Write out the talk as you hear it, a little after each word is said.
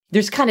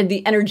there's kind of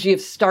the energy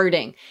of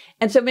starting.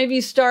 And so maybe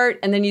you start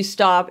and then you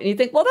stop and you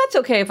think, well, that's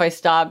okay if I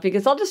stop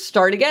because I'll just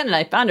start again. And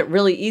I found it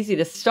really easy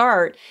to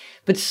start,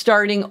 but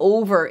starting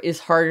over is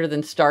harder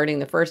than starting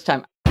the first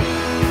time.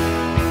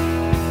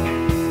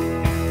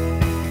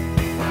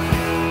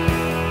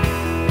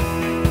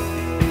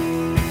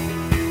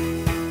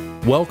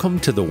 Welcome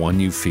to The One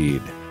You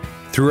Feed.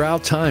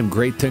 Throughout time,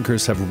 great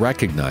thinkers have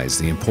recognized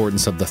the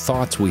importance of the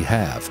thoughts we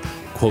have.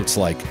 Quotes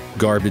like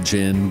garbage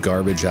in,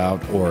 garbage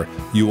out, or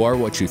you are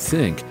what you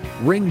think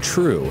ring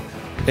true.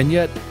 And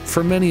yet,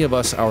 for many of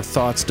us, our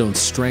thoughts don't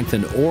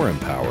strengthen or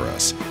empower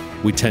us.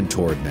 We tend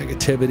toward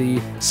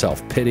negativity,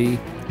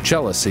 self-pity,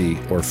 jealousy,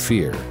 or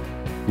fear.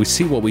 We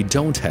see what we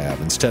don't have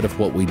instead of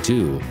what we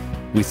do.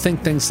 We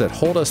think things that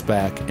hold us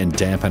back and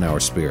dampen our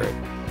spirit.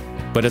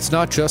 But it's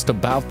not just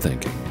about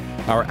thinking.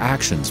 Our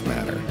actions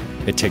matter.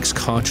 It takes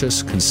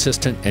conscious,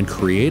 consistent, and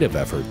creative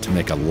effort to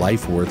make a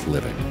life worth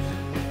living.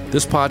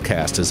 This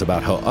podcast is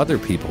about how other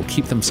people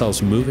keep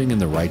themselves moving in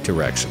the right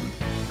direction,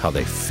 how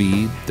they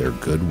feed their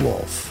good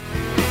wolf.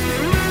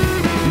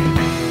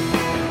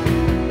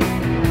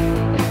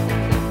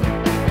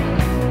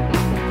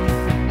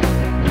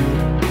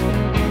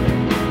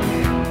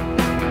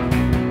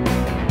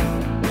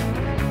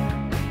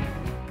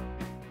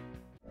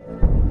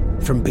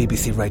 From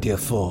BBC Radio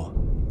 4,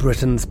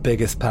 Britain's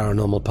biggest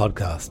paranormal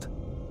podcast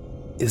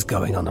is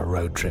going on a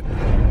road trip.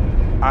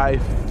 I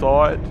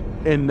thought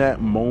in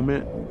that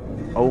moment,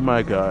 oh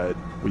my God,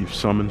 we've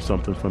summoned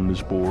something from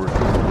this board.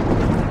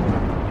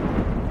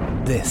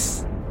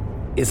 This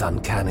is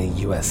Uncanny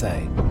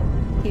USA.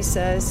 He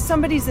says,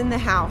 somebody's in the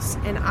house,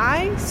 and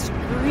I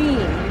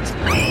screamed.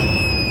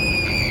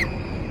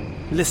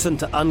 Listen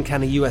to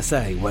Uncanny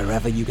USA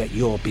wherever you get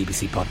your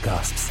BBC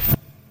podcasts,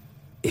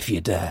 if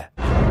you dare.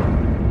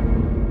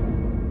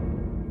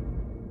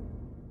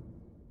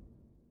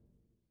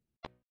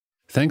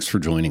 Thanks for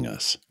joining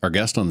us. Our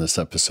guest on this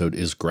episode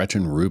is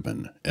Gretchen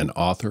Rubin, an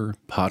author,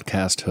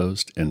 podcast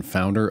host, and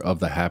founder of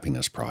the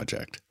Happiness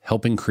Project,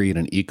 helping create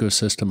an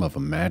ecosystem of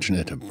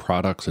imaginative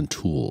products and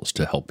tools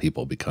to help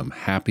people become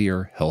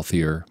happier,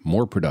 healthier,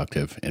 more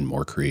productive, and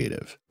more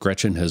creative.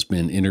 Gretchen has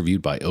been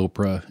interviewed by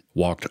Oprah,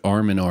 walked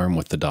arm in arm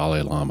with the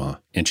Dalai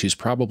Lama, and she's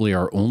probably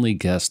our only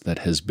guest that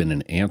has been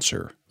an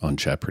answer on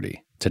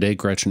Jeopardy! Today,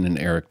 Gretchen and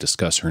Eric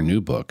discuss her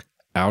new book,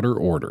 Outer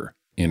Order,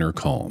 Inner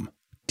Calm.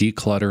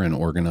 Declutter and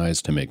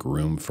organize to make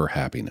room for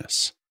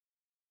happiness.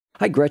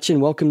 Hi, Gretchen.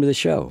 Welcome to the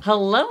show.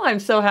 Hello. I'm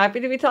so happy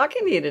to be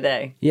talking to you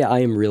today. Yeah, I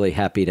am really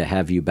happy to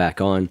have you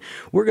back on.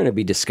 We're going to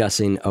be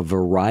discussing a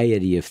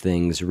variety of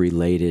things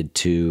related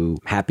to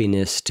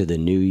happiness, to the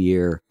new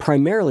year.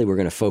 Primarily, we're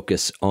going to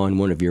focus on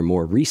one of your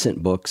more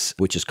recent books,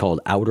 which is called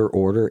Outer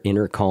Order,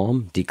 Inner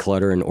Calm,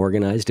 Declutter and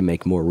Organize to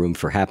Make More Room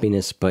for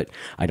Happiness. But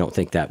I don't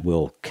think that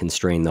will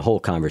constrain the whole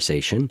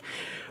conversation.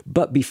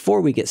 But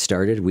before we get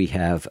started, we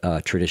have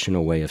a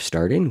traditional way of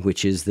starting,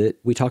 which is that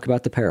we talk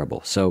about the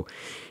parable. So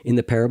in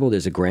the parable,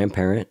 there's a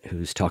grandparent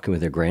who's talking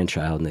with their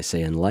grandchild, and they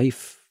say, in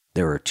life,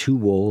 there are two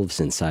wolves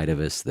inside of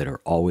us that are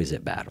always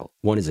at battle.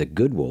 One is a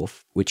good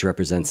wolf, which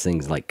represents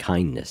things like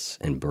kindness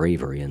and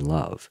bravery and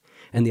love.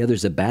 And the other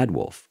is a bad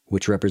wolf,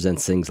 which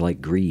represents things like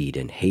greed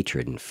and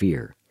hatred and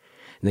fear.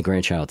 And the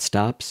grandchild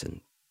stops and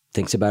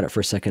thinks about it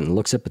for a second and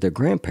looks up at their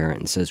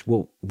grandparent and says,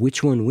 well,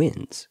 which one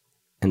wins?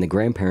 And the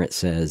grandparent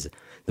says,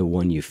 the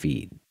one you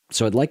feed.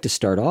 So I'd like to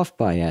start off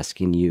by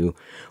asking you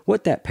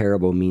what that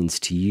parable means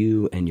to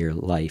you and your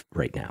life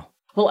right now.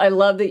 Well, I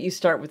love that you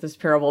start with this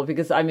parable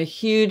because I'm a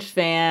huge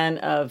fan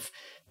of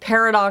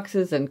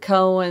paradoxes and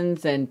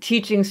koans and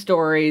teaching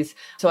stories.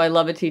 So I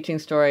love a teaching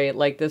story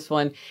like this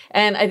one.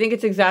 And I think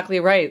it's exactly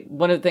right.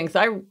 One of the things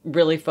I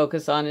really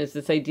focus on is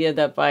this idea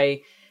that by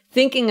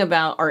thinking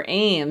about our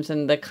aims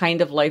and the kind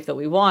of life that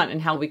we want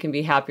and how we can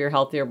be happier,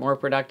 healthier, more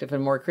productive,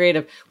 and more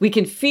creative, we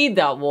can feed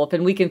that wolf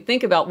and we can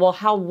think about, well,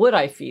 how would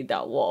I feed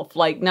that wolf?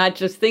 Like, not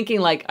just thinking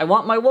like, I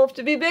want my wolf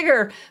to be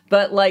bigger,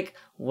 but like,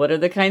 what are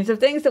the kinds of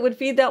things that would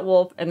feed that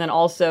wolf? And then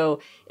also,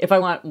 if I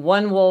want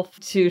one wolf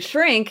to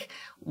shrink,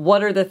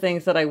 what are the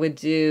things that I would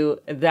do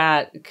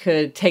that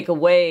could take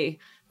away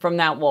from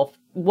that wolf?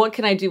 What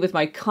can I do with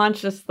my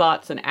conscious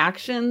thoughts and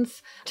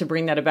actions to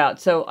bring that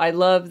about? So I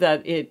love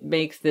that it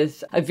makes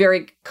this a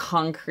very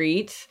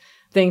concrete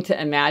thing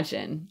to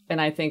imagine. And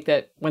I think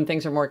that when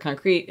things are more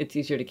concrete, it's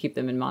easier to keep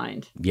them in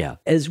mind. Yeah.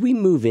 As we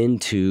move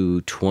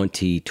into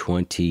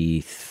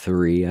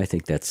 2023, I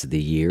think that's the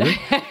year.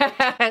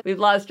 We've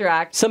lost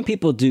track. Some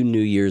people do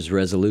New Year's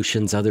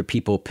resolutions. Other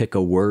people pick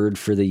a word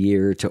for the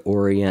year to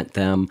orient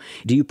them.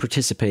 Do you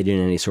participate in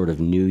any sort of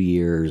New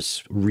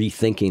Year's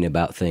rethinking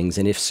about things?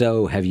 And if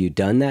so, have you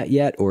done that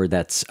yet, or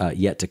that's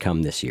yet to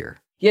come this year?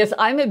 Yes,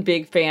 I'm a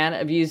big fan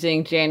of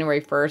using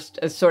January 1st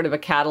as sort of a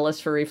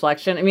catalyst for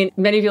reflection. I mean,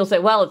 many people say,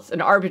 well, it's an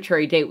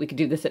arbitrary date. We could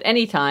do this at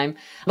any time.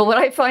 But what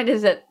I find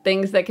is that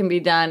things that can be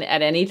done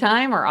at any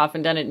time are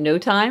often done at no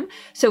time.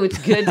 So it's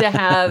good to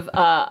have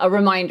a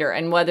reminder.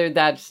 And whether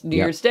that's New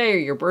Year's Day or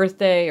your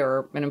birthday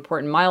or an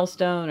important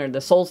milestone or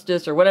the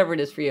solstice or whatever it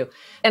is for you.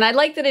 And I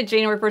like that at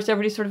January 1st,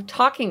 everybody's sort of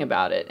talking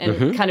about it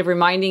and kind of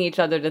reminding each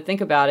other to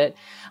think about it.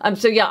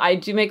 So yeah, I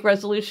do make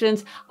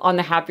resolutions on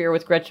the Happier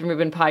with Gretchen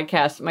Rubin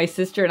podcast. My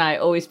sister and I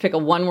always pick a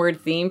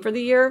one-word theme for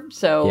the year.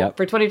 So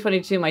for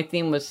 2022, my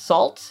theme was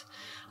salt,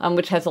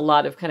 which has a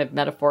lot of kind of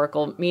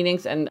metaphorical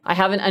meanings. And I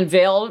haven't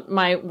unveiled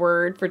my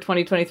word for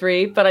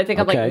 2023, but I think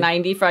I'm like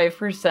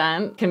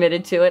 95%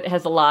 committed to it. It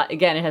has a lot,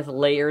 again, it has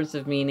layers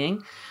of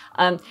meaning.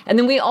 And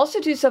then we also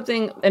do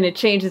something, and it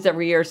changes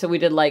every year. So we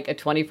did like a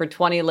 20 for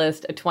 20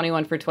 list, a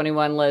 21 for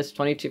 21 list,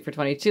 22 for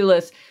 22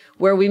 list,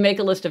 where we make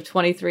a list of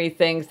 23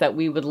 things that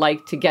we would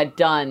like to get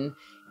done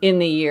in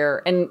the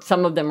year. And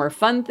some of them are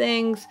fun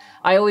things.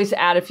 I always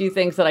add a few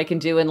things that I can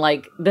do in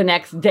like the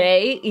next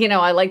day. You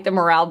know, I like the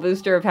morale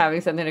booster of having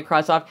something to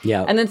cross off.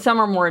 Yeah. And then some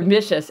are more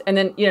ambitious. And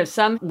then, you know,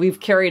 some we've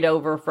carried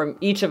over from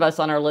each of us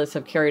on our list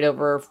have carried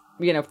over,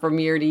 you know, from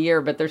year to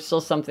year, but there's still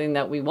something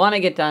that we want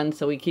to get done.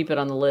 So we keep it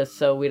on the list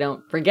so we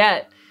don't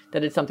forget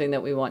that it's something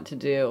that we want to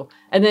do.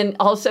 And then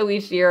also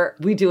each year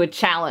we do a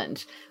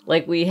challenge.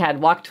 Like we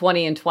had walk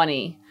 20 and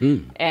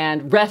 20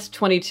 and rest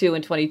 22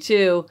 and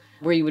 22,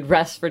 where you would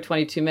rest for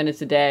 22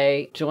 minutes a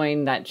day,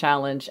 join that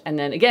challenge. And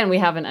then again, we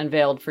haven't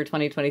unveiled for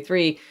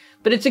 2023,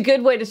 but it's a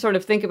good way to sort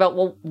of think about,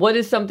 well, what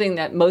is something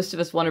that most of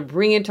us want to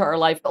bring into our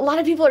life? A lot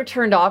of people are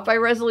turned off by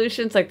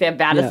resolutions, like they have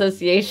bad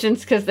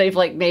associations because they've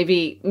like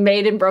maybe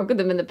made and broken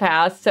them in the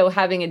past. So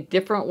having a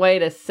different way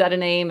to set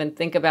an aim and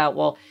think about,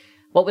 well,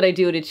 what would I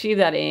do to achieve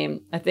that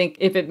aim? I think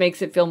if it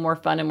makes it feel more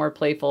fun and more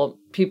playful,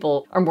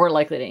 people are more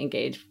likely to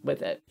engage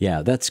with it.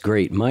 Yeah, that's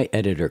great. My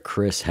editor,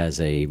 Chris,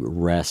 has a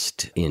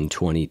rest in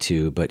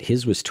 22, but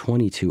his was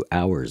 22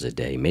 hours a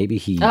day. Maybe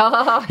he may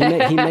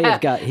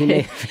have got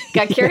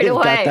carried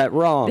away. Got that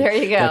wrong. There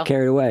you go. Got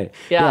carried away.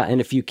 Yeah.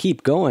 And if you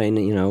keep going,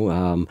 you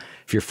know,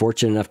 if you're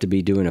fortunate enough to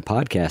be doing a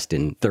podcast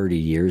in 30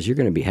 years, you're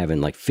going to be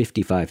having like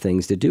 55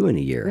 things to do in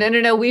a year.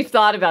 No. We've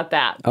thought about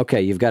that. Okay,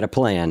 you've got a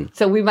plan.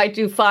 So we might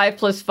do 5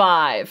 plus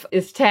 5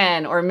 is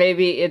 10, or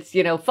maybe it's,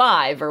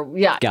 5 or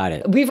Got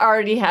it. We've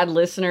already had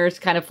listeners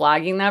kind of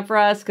flagging that for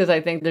us because I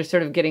think they're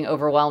sort of getting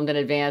overwhelmed in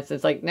advance.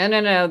 It's like,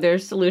 no,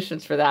 there's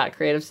solutions for that,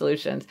 creative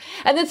solutions.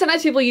 And then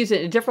sometimes people use it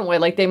in a different way.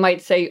 Like they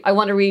might say, I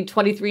want to read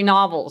 23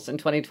 novels in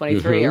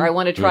 2023, or I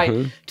want to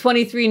try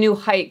 23 new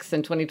hikes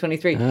in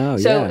 2023.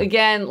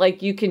 Again,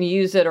 like you can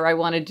use it, or I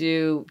want to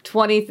do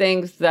 20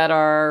 things that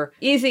are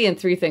easy and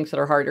 3 things that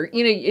are harder.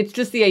 You know, it's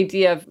just the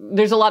idea of,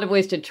 there's a lot of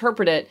ways to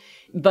interpret it,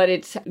 but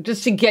it's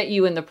just to get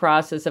you in the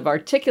process of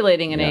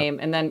articulating an aim.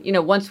 And then,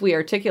 once we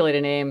articulate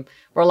an aim,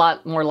 we're a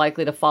lot more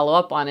likely to follow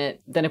up on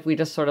it than if we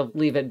just sort of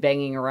leave it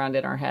banging around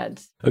in our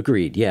heads.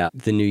 Agreed. Yeah.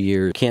 The new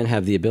year can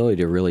have the ability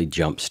to really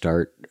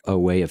jumpstart a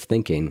way of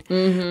thinking.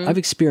 I've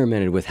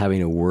experimented with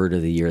having a word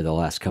of the year the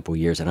last couple of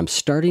years, and I'm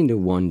starting to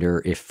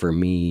wonder if for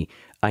me,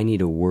 I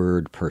need a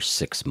word per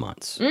 6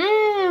 months.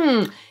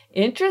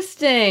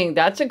 Interesting.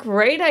 That's a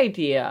great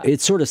idea. It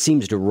sort of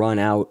seems to run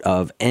out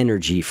of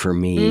energy for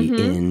me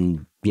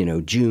in,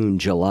 June,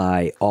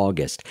 July,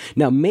 August.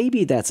 Now,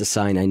 maybe that's a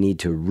sign I need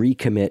to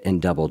recommit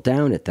and double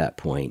down at that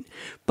point.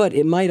 But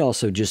it might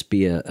also just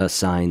be a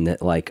sign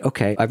that like,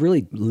 okay, I've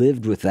really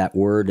lived with that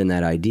word and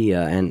that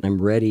idea, and I'm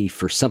ready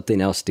for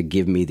something else to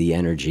give me the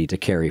energy to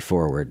carry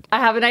forward. I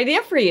have an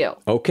idea for you.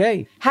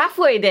 Okay.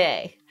 Halfway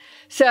day.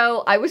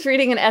 So I was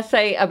reading an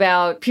essay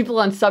about people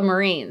on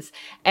submarines,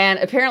 and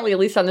apparently, at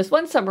least on this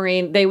one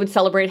submarine, they would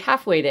celebrate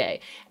Halfway Day.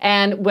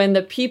 And when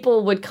the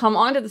people would come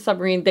onto the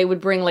submarine, they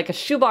would bring like a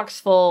shoebox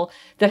full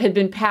that had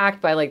been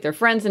packed by like their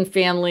friends and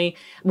family,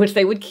 which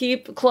they would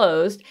keep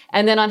closed.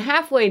 And then on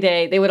Halfway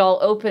Day, they would all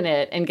open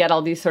it and get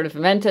all these sort of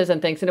mementos and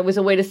things. And it was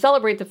a way to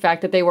celebrate the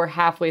fact that they were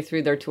halfway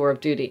through their tour of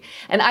duty.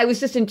 And I was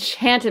just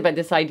enchanted by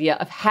this idea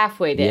of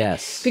Halfway Day.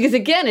 Yes. Because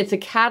again, it's a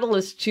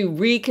catalyst to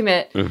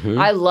recommit.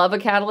 I love a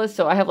catalyst.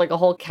 So I have like a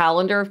whole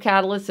calendar of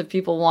catalysts if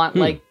people want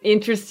like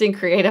interesting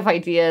creative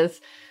ideas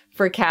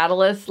for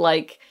catalysts.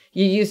 Like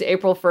you use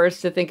April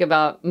 1st to think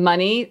about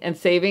money and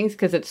savings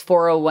because it's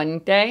 401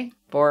 day.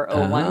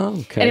 401. Oh,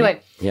 okay.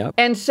 Anyway, Yep.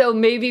 And so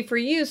maybe for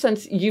you,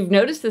 since you've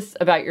noticed this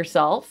about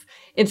yourself,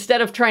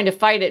 instead of trying to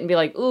fight it and be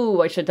like,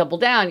 ooh, I should double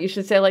down, you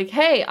should say like,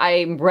 hey,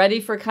 I'm ready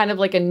for kind of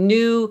like a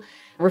new,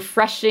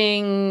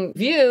 refreshing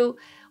view.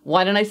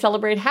 Why don't I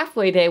celebrate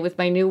Halfway Day with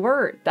my new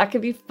word? That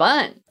could be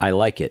fun. I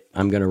like it.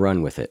 I'm going to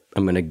run with it.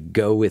 I'm going to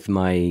go with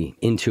my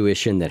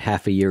intuition that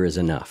half a year is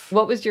enough.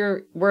 What was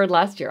your word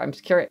last year? I'm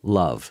just curious.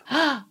 Love.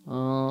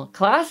 Oh,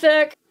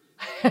 classic.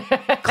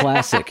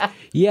 Classic.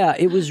 Yeah,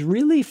 it was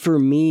really for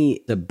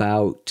me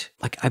about,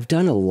 like, I've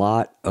done a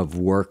lot of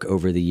work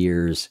over the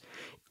years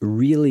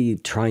really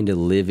trying to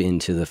live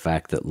into the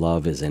fact that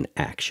love is an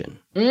action.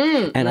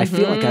 And I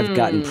feel like I've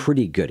gotten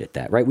pretty good at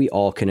that, right? We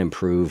all can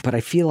improve, but I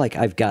feel like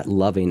I've got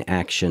loving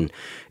action.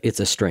 It's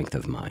a strength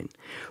of mine.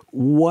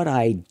 What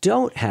I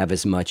don't have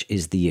as much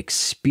is the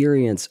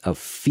experience of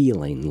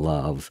feeling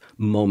love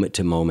moment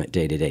to moment,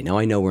 day to day. Now,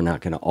 I know we're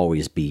not going to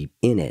always be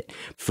in it.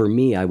 For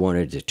me, I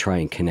wanted to try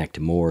and connect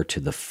more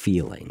to the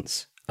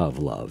feelings of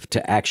love,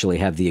 to actually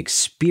have the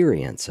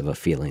experience of a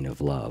feeling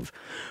of love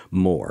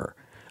more.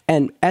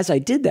 And as I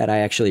did that, I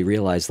actually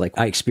realized like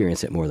I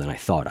experienced it more than I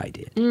thought I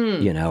did.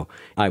 You know,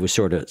 I was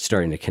sort of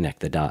starting to connect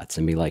the dots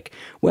and be like,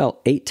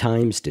 well, 8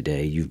 times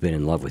today you've been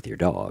in love with your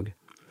dog.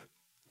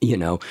 You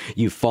know,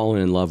 you've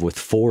fallen in love with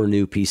 4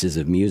 new pieces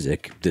of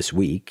music this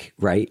week,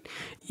 right?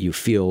 You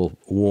feel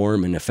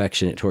warm and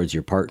affectionate towards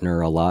your partner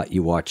a lot.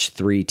 You watch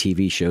 3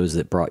 TV shows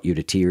that brought you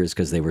to tears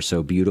because they were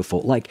so beautiful.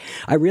 Like,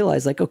 I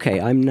realized, like,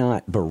 okay, I'm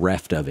not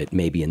bereft of it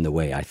maybe in the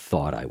way I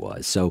thought I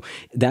was. So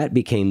that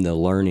became the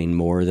learning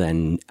more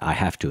than I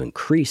have to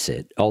increase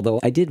it.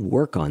 Although I did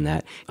work on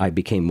that, I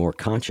became more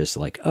conscious,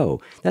 like, oh,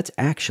 that's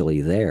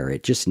actually there.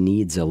 It just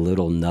needs a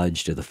little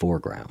nudge to the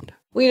foreground.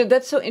 Well, you know,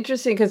 that's so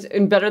interesting because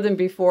in Better Than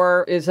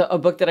Before is a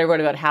book that I wrote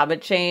about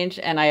habit change,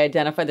 and I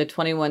identified the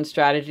 21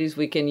 strategies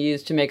we can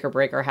use to make or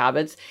break our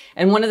habits.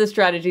 And one of the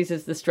strategies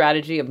is the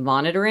strategy of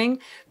monitoring,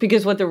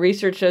 because what the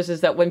research shows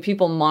is that when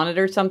people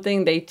monitor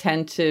something, they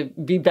tend to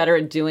be better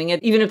at doing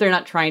it. Even if they're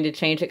not trying to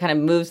change, it kind of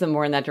moves them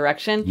more in that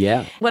direction.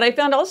 Yeah. What I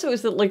found also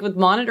is that, like with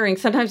monitoring,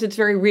 sometimes it's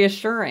very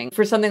reassuring.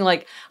 For something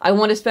like, I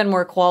want to spend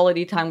more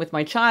quality time with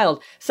my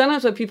child,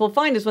 sometimes what people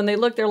find is when they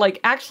look, they're like,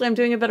 actually, I'm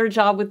doing a better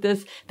job with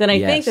this than I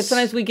think. That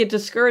sometimes we get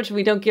discouraged and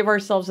we don't give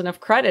ourselves enough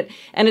credit.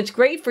 And it's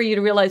great for you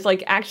to realize,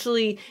 like,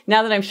 actually,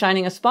 now that I'm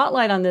shining a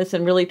spotlight on this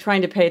and really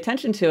trying to pay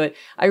attention to it,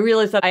 I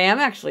realize that I am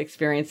actually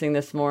experiencing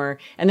this more.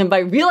 And then by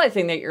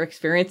realizing that you're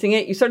experiencing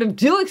it, you sort of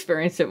do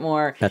experience it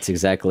more. That's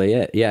exactly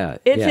it. Yeah.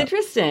 It's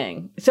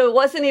interesting. So it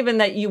wasn't even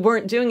that you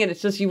weren't doing it.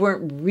 It's just you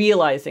weren't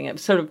realizing it,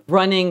 sort of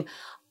running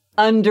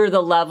under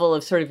the level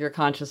of sort of your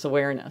conscious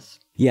awareness.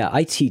 Yeah,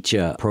 I teach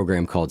a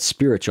program called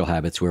Spiritual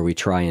Habits where we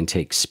try and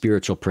take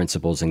spiritual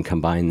principles and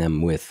combine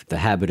them with the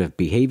habit of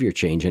behavior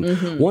change.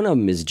 And one of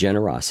them is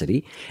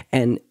generosity.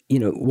 And, you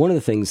know, one of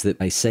the things that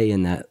I say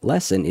in that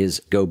lesson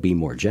is go be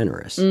more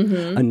generous.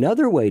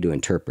 Another way to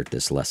interpret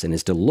this lesson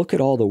is to look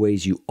at all the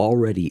ways you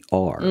already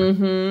are.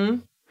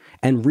 And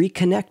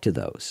reconnect to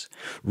those.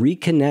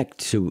 Reconnect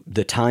to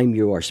the time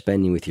you are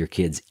spending with your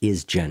kids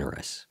is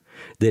generous.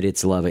 That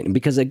it's loving.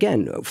 Because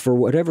again, for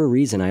whatever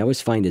reason, I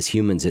always find as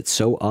humans, it's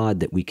so odd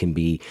that we can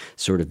be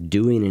sort of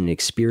doing and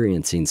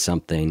experiencing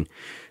something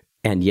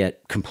and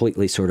yet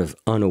completely sort of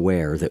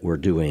unaware that we're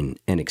doing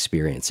and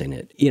experiencing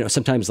it. You know,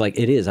 sometimes like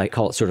it is, I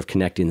call it sort of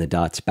connecting the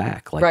dots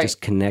back. Like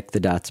just connect the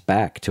dots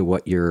back to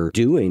what you're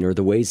doing or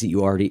the ways that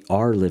you already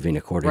are living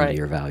according to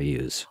your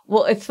values.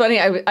 Well, it's funny.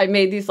 I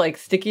made these like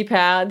sticky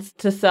pads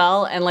to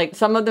sell, and like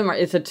some of them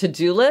is a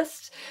to-do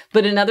list,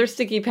 but another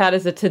sticky pad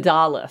is a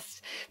to-da list.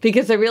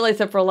 Because I realize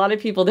that for a lot of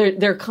people,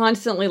 they're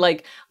constantly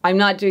like, I'm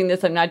not doing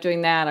this, I'm not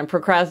doing that, I'm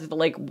procrastinating.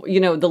 Like, you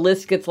know, the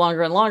list gets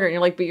longer and longer. And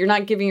you're like, but you're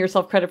not giving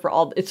yourself credit for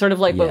all. It's sort of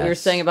like what we were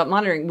saying about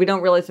monitoring. We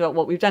don't realize about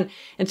what we've done.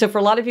 And so for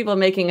a lot of people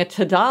making a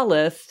to-da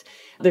list,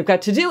 they've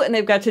got to do and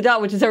they've got to do,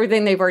 which is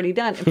everything they've already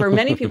done. And for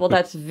many people,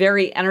 that's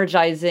very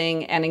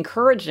energizing and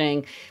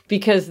encouraging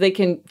because they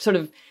can sort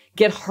of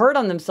get hard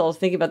on themselves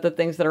thinking about the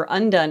things that are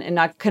undone and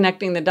not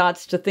connecting the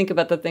dots to think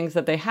about the things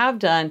that they have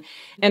done.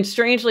 And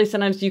strangely,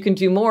 sometimes you can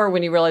do more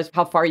when you realize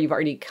how far you've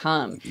already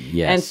come.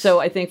 And so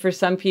I think for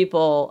some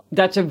people,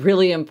 that's a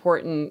really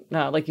important,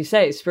 like you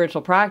say,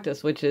 spiritual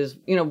practice, which is,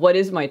 you know, what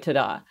is my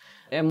ta-da?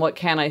 And what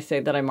can I say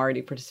that I'm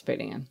already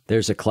participating in?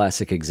 There's a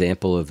classic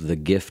example of the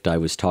gift I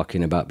was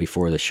talking about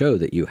before the show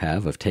that you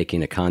have of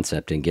taking a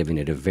concept and giving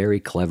it a very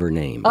clever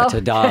name, a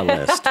to-da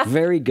list.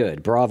 Very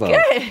good. Bravo.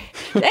 Good.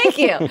 Thank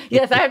you.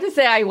 Yes, I have to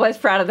say I was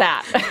proud of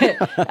that.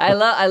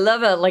 I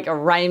love a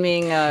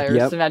rhyming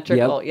or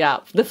symmetrical. Yeah.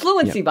 The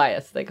fluency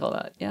bias, they call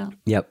that. Yeah.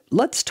 Yep.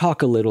 Let's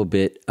talk a little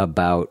bit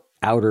about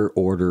outer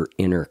order,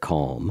 inner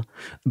calm,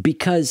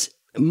 because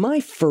my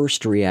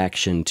first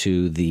reaction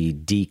to the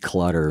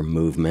declutter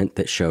movement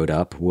that showed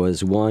up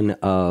was one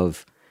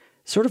of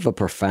sort of a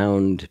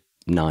profound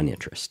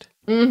non-interest.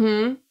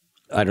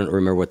 I don't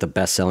remember what the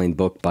best-selling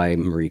book by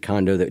Marie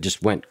Kondo that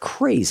just went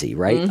crazy,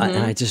 right? And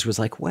I just was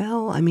like,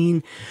 well, I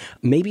mean,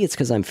 maybe it's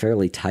because I'm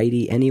fairly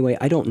tidy anyway.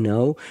 I don't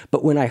know.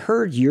 But when I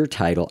heard your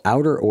title,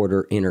 Outer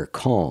Order, Inner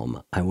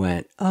Calm, I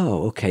went,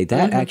 oh, okay,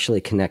 that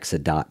actually connects a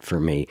dot for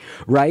me,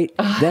 right?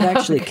 That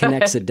actually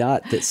connects a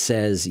dot that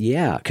says,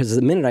 yeah, because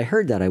the minute I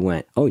heard that, I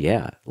went, oh,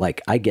 yeah,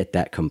 like I get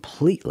that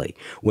completely.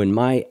 When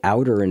my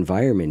outer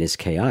environment is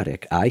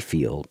chaotic, I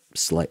feel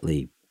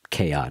slightly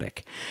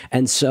chaotic.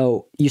 And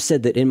so you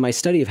said that in my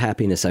study of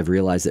happiness, I've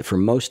realized that for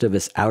most of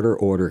us, outer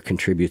order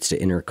contributes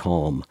to inner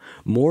calm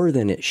more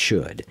than it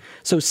should.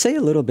 So say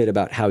a little bit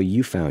about how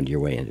you found your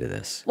way into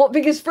this. Well,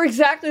 because for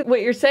exactly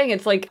what you're saying,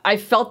 it's like I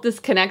felt this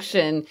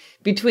connection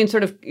between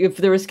sort of, if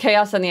there was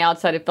chaos on the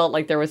outside, it felt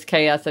like there was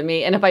chaos in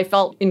me. And if I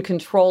felt in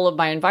control of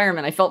my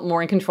environment, I felt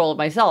more in control of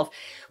myself,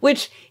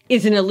 which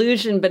is an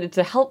illusion, but it's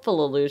a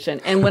helpful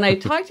illusion. And when I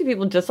talk to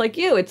people just like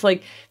you, it's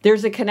like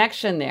there's a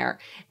connection there.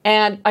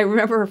 And I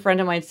remember a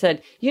friend of mine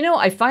said, you know,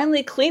 I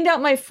finally cleaned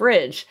out my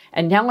fridge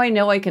and now I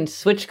know I can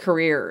switch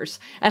careers.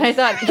 And I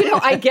thought, you know,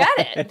 I get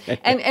it.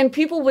 And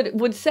people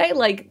would say,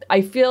 like,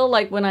 I feel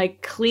like when I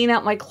clean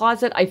out my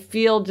closet, I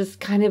feel just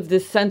kind of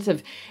this sense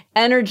of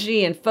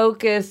energy and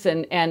focus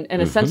and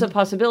a sense of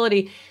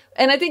possibility.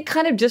 And I think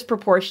kind of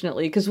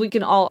disproportionately, because we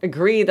can all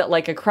agree that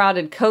like a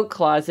crowded coat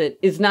closet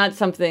is not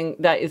something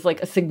that is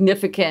like a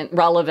significant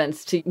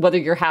relevance to whether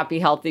you're happy,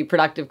 healthy,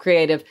 productive,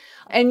 creative.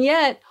 And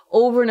yet,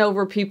 over and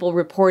over, people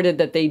reported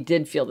that they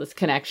did feel this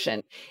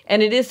connection.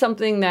 And it is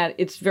something that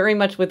it's very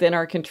much within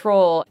our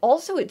control.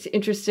 Also, it's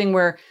interesting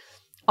where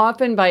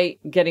often by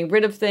getting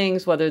rid of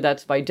things, whether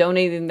that's by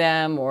donating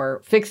them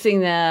or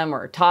fixing them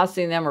or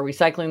tossing them or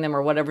recycling them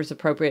or whatever's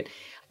appropriate,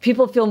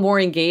 people feel more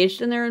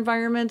engaged in their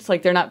environments.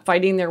 Like they're not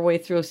fighting their way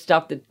through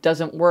stuff that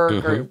doesn't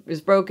work or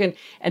is broken.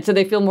 And so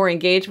they feel more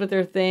engaged with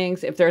their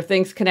things. If there are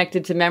things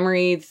connected to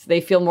memories, they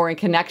feel more in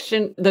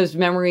connection. Those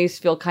memories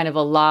feel kind of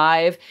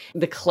alive.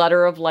 The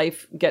clutter of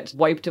life gets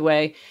wiped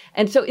away.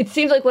 And so it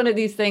seems like one of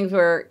these things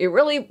where it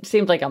really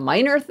seemed like a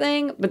minor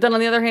thing. But then on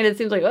the other hand, it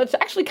seems like, oh, it's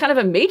actually kind of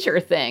a major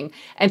thing.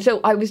 And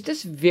so I was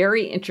just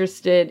very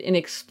interested in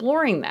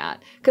exploring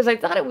that because I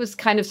thought it was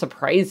kind of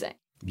surprising.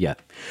 Yeah.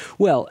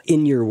 Well,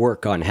 in your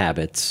work on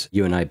habits,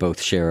 you and I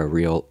both share a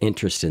real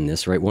interest in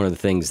this, right? One of the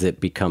things that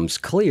becomes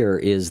clear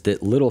is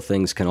that little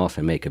things can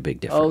often make a big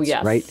difference, oh,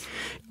 yes. right?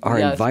 Our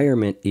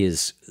environment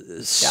is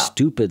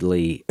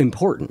stupidly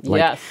important.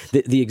 Like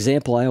the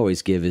example I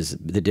always give is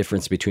the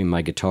difference between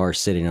my guitar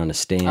sitting on a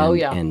stand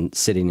and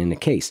sitting in a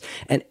case.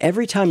 And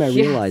every time I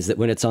realize that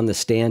when it's on the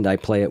stand, I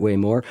play it way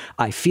more,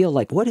 I feel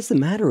like, what is the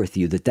matter with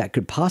you that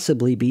could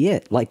possibly be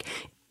it? Like,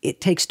 it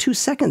takes 2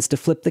 seconds to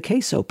flip the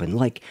case open,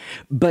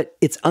 but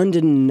it's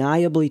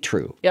undeniably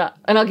true. Yeah.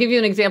 And I'll give you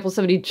an example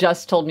somebody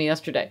just told me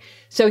yesterday.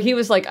 So he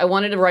was like, I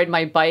wanted to ride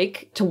my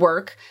bike to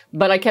work,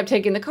 but I kept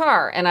taking the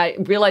car. And I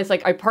realized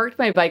I parked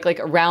my bike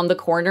around the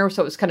corner.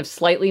 So it was kind of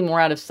slightly more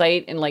out of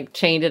sight and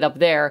chained it up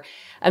there.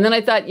 And then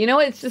I thought,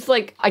 it's just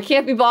I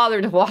can't be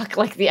bothered to walk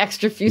the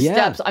extra few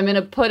steps. I'm going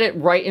to put it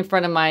right in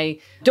front of my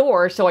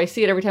door. So I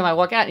see it every time I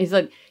walk out. And he's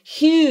like,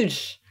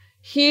 huge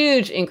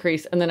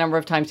increase in the number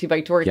of times he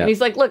biked to work. And he's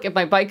like, look, if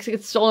my bike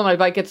gets stolen, my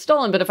bike gets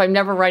stolen. But if I'm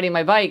never riding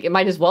my bike, it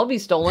might as well be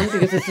stolen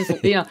because it's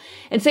just,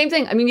 And same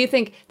thing. I mean, you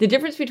think the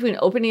difference between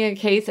opening a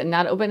case and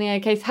not opening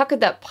a case, how could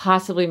that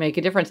possibly make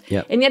a difference?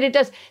 Yep. And yet it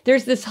does.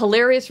 There's this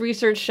hilarious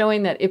research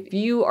showing that if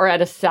you are at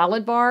a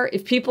salad bar,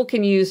 if people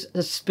can use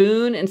a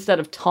spoon instead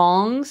of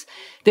tongs,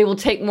 they will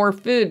take more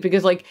food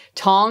because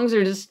tongs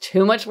are just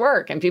too much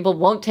work and people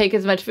won't take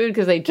as much food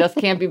because they just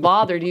can't be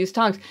bothered to use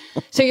tongs.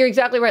 So you're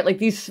exactly right.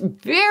 These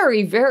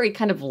very, very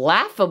kind of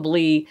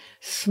laughably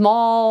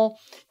small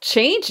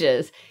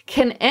changes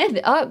can end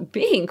up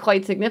being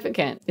quite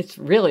significant. It's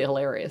really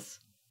hilarious.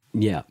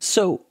 Yeah.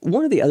 So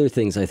one of the other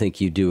things I think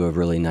you do a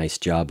really nice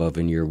job of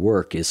in your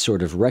work is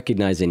sort of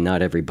recognizing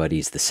not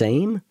everybody's the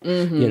same.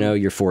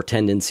 Your 4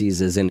 tendencies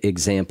is an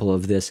example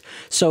of this.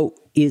 So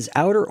is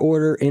outer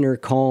order, inner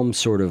calm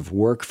sort of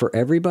work for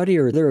everybody,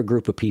 or are there a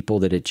group of people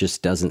that it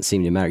just doesn't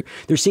seem to matter?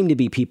 There seem to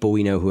be people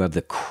we know who have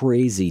the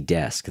crazy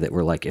desk that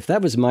were like, if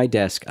that was my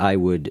desk, I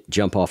would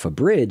jump off a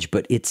bridge,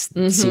 but it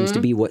seems to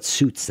be what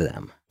suits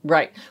them.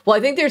 Right. Well,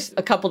 I think there's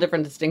a couple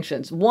different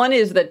distinctions. One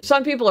is that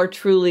some people are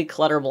truly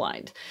clutter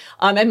blind.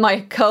 And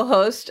my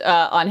co-host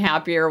on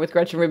Happier with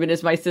Gretchen Rubin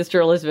is my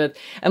sister, Elizabeth.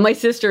 And my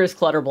sister is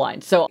clutter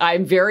blind. So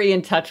I'm very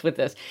in touch with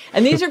this.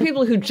 And these are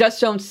people who just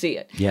don't see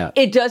it. Yeah.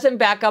 It doesn't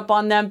back up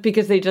on them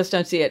because they just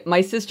don't see it.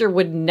 My sister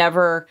would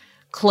never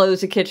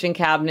close a kitchen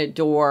cabinet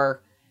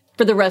door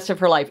for the rest of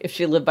her life if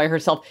she lived by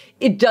herself.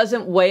 It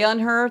doesn't weigh on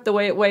her the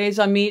way it weighs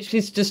on me.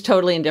 She's just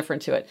totally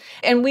indifferent to it.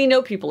 And we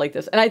know people like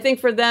this. And I think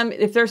for them,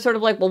 if they're sort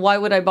of like, well, why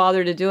would I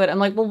bother to do it? I'm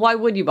like, well, why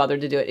would you bother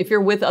to do it? If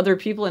you're with other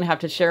people and have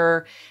to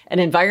share an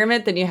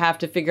environment, then you have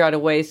to figure out a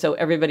way so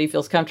everybody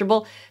feels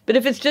comfortable. But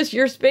if it's just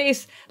your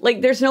space,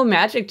 there's no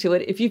magic to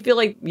it. If you feel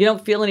like you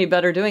don't feel any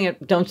better doing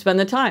it, don't spend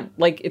the time.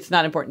 It's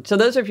not important. So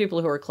those are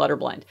people who are clutter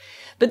blind.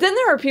 But then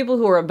there are people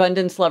who are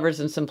abundance lovers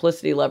and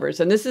simplicity lovers.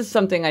 And this is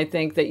something I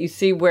think that you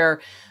see where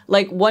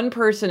one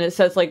person, it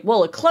says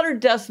well, a cluttered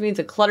desk means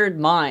a cluttered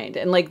mind.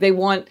 And they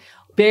want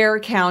bare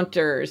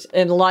counters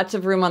and lots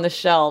of room on the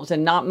shelves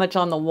and not much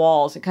on the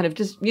walls and kind of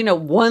just,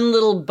 one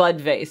little bud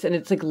vase. And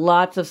it's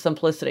lots of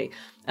simplicity.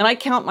 And I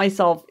count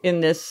myself in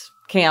this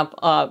camp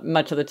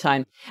much of the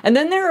time. And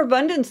then there are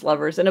abundance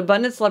lovers, and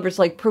abundance lovers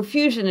like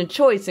profusion and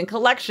choice and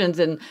collections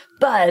and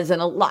buzz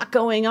and a lot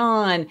going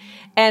on.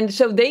 And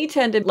so they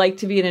tend to like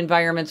to be in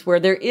environments where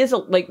there is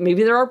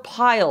maybe there are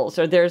piles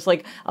or there's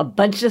a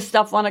bunch of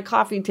stuff on a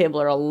coffee table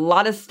or a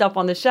lot of stuff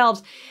on the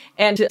shelves.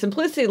 And to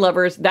simplicity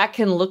lovers, that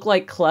can look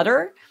like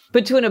clutter.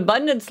 But to an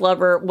abundance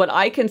lover, what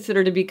I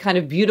consider to be kind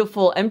of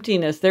beautiful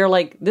emptiness, they're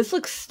like, this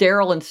looks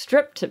sterile and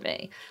stripped to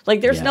me.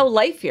 There's no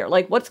life here.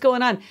 What's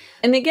going on?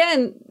 And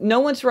again, no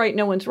one's right,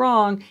 no one's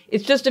wrong.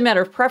 It's just a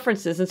matter of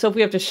preferences. And so if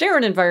we have to share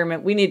an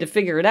environment, we need to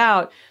figure it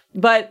out.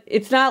 But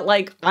it's not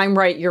like I'm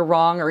right, you're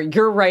wrong, or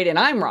you're right and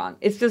I'm wrong.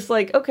 It's just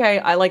okay,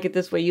 I like it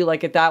this way, you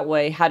like it that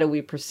way. How do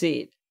we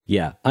proceed?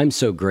 Yeah, I'm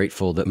so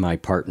grateful that my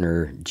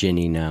partner,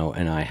 Ginny, now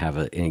and I have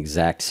an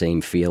exact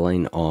same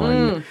feeling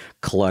on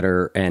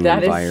clutter and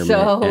That environment. is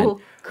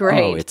so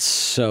great. Oh, it's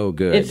so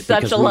good. It's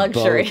such a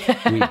luxury.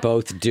 We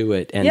both do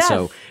it. And Yes.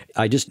 so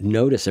I just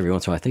notice every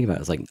once in a while, I think about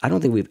it, it's like, I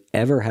don't think we've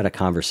ever had a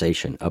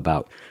conversation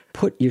about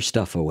put your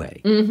stuff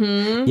away.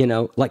 Mm-hmm. You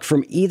know, like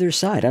from either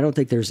side. I don't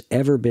think there's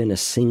ever been a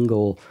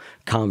single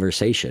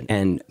conversation.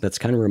 And that's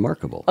kind of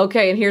remarkable.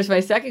 Okay, and here's my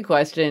second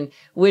question,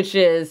 which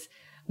is,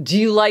 do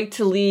you like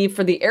to leave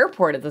for the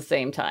airport at the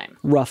same time?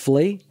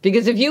 Roughly.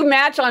 Because if you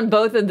match on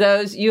both of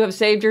those, you have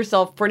saved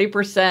yourself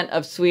 40%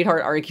 of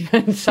sweetheart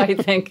arguments, I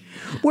think.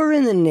 We're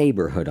in the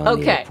neighborhood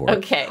on the airport.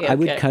 Okay. I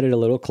would cut it a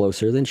little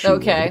closer than she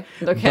would. Okay.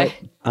 But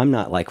I'm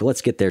not like, well,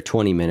 let's get there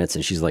 20 minutes.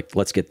 And she's like,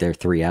 let's get there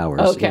 3 hours.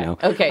 Okay. You know?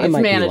 Okay. I It's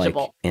might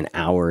manageable. Be like an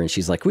hour. And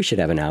she's like, we should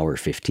have an hour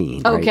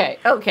 15. Okay.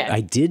 Right? Okay.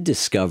 I did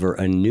discover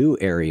a new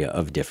area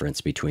of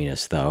difference between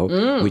us,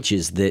 though, which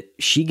is that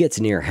she gets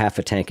near half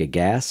a tank of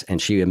gas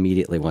and she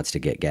immediately wants to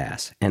get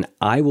gas. And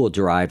I will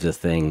drive the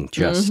thing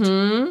just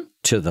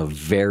to the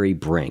very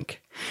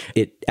brink.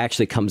 It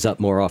actually comes up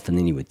more often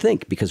than you would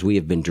think because we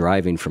have been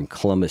driving from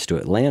Columbus to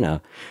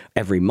Atlanta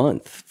every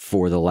month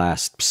for the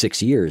last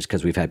 6 years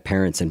because we've had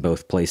parents in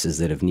both places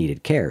that have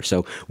needed care.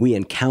 So we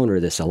encounter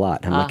this a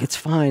lot. I'm like, it's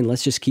fine.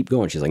 Let's just keep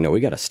going. She's like, no,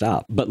 we got to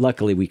stop. But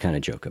luckily we kind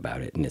of joke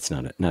about it and it's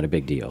not a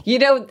big deal. You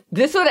know,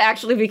 this would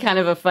actually be kind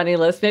of a funny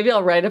list. Maybe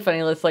I'll write a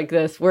funny list like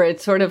this where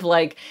it's sort of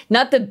like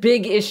not the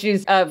big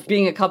issues of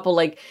being a couple,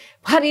 like,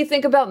 how do you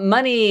think about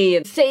money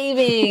and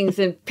savings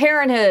and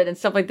parenthood and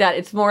stuff like that?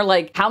 It's more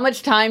like, how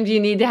much time do you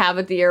need to have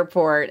at the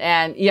airport?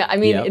 And yeah, I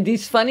mean,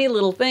 these funny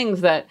little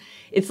things that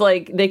it's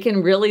like they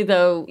can really,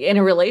 though, in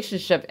a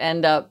relationship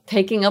end up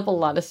taking up a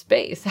lot of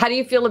space. How do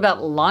you feel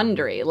about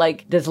laundry?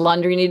 Like, does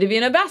laundry need to be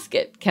in a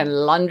basket? Can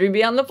laundry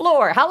be on the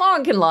floor? How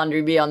long can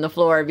laundry be on the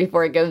floor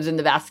before it goes in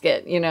the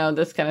basket? You know,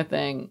 this kind of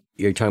thing.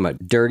 You're talking about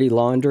dirty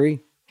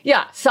laundry?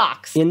 Yeah,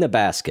 socks. In the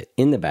basket.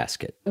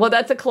 Well,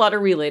 that's a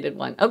clutter-related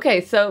one.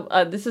 Okay, so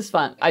this is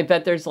fun. I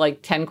bet there's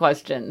like 10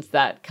 questions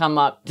that come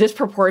up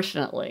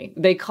disproportionately.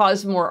 They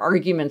cause more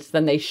arguments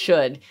than they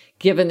should,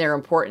 given their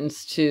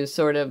importance to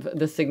sort of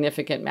the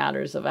significant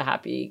matters of a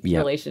happy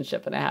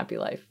relationship and a happy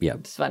life. Yeah.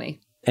 It's funny.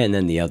 And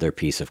then the other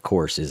piece, of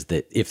course, is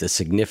that if the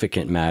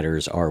significant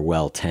matters are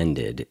well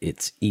tended,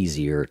 it's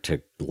easier to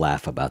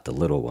laugh about the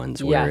little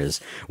ones.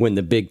 Whereas when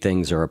the big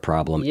things are a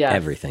problem,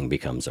 everything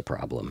becomes a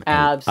problem. And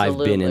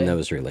Absolutely. I've been in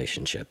those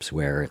relationships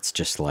where it's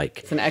just like...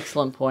 It's an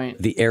excellent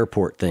point. The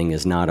airport thing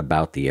is not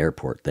about the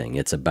airport thing.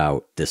 It's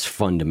about this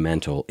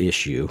fundamental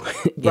issue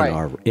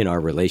in our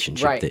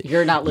relationship. Right. That,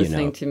 you're not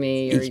listening to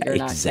me or you're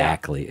not...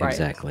 Exactly.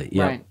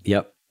 Yep. Right.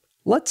 Yep.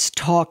 Let's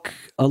talk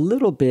a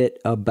little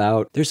bit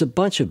about, there's a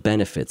bunch of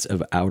benefits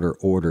of outer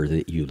order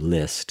that you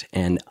list,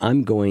 and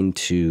I'm going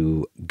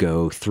to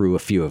go through a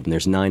few of them.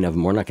 There's 9 of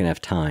them. We're not going to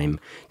have time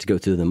to go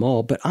through them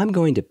all, but I'm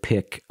going to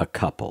pick a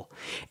couple.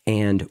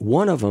 And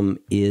one of them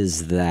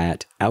is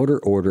that outer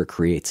order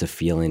creates a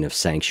feeling of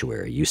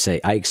sanctuary. You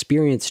say, I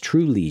experience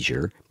true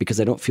leisure because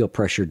I don't feel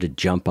pressured to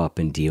jump up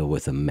and deal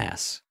with a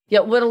mess. Yeah,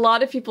 what a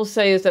lot of people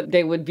say is that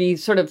they would be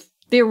sort of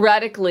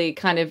theoretically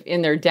kind of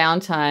in their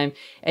downtime,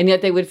 and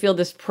yet they would feel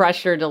this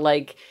pressure to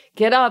like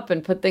get up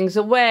and put things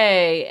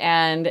away.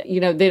 And, you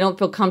know, they don't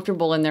feel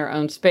comfortable in their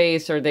own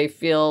space, or they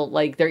feel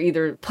like they're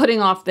either putting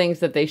off things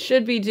that they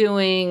should be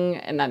doing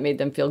and that made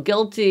them feel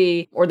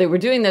guilty, or they were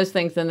doing those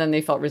things and then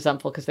they felt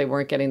resentful because they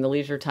weren't getting the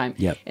leisure time.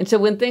 Yep. And so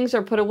when things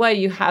are put away,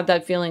 you have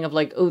that feeling of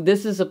like, oh,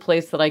 this is a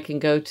place that I can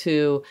go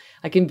to.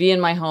 I can be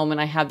in my home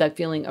and I have that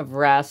feeling of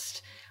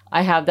rest.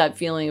 I have that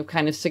feeling of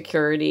kind of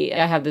security.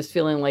 I have this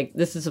feeling like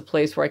this is a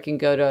place where I can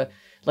go to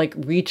like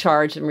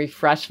recharge and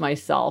refresh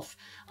myself.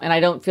 And I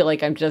don't feel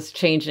like I'm just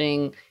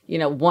changing, you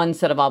know, one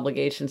set of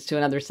obligations to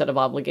another set of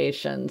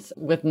obligations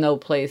with no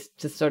place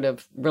to sort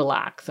of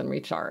relax and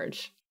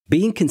recharge.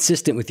 Being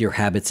consistent with your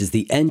habits is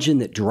the engine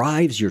that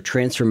drives your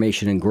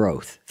transformation and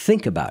growth.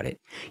 Think about it.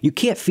 You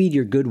can't feed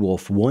your good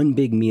wolf one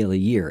big meal a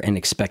year and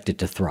expect it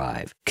to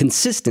thrive.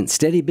 Consistent,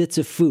 steady bits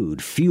of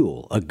food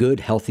fuel a good,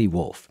 healthy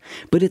wolf.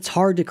 But it's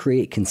hard to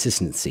create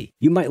consistency.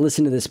 You might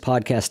listen to this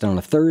podcast on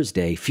a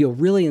Thursday, feel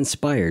really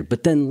inspired,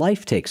 but then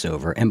life takes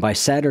over, and by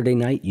Saturday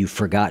night, you've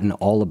forgotten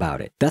all about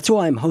it. That's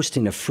why I'm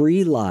hosting a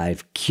free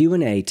live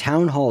Q&A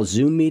town hall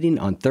Zoom meeting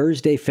on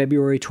Thursday,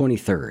 February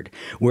 23rd,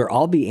 where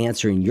I'll be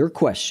answering your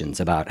questions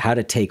about how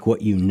to take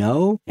what you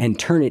know and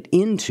turn it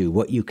into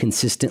what you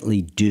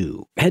consistently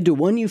do. Head to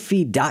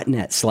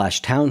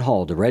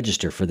oneyoufeed.net/townhall to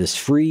register for this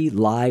free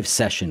live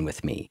session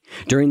with me.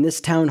 During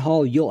this town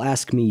hall, you'll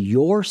ask me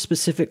your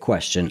specific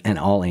question and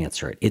I'll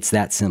answer it. It's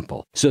that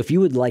simple. So if you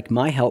would like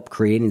my help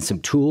creating some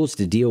tools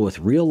to deal with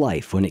real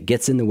life when it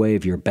gets in the way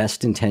of your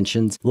best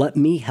intentions, let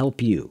me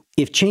help you.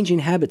 If changing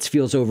habits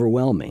feels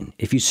overwhelming,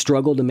 if you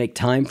struggle to make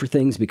time for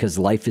things because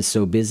life is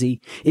so busy,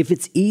 if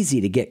it's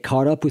easy to get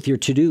caught up with your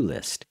to-do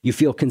list, you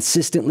feel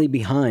consistently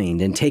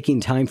behind and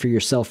taking time for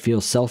yourself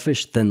feels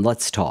selfish, then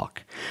let's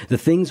talk. The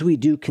things we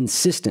do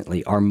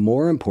consistently are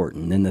more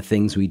important than the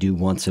things we do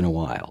once in a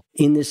while.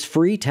 In this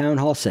free town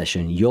hall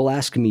session, you'll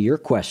ask me your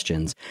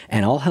questions,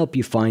 and I'll help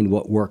you find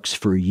what works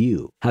for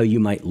you, how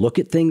you might look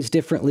at things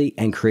differently,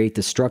 and create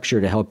the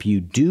structure to help you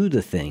do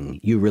the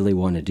thing you really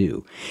want to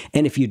do.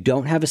 And if you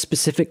don't have a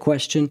specific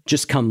question,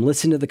 just come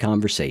listen to the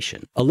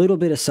conversation. A little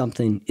bit of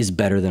something is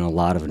better than a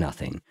lot of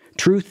nothing.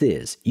 Truth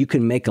is, you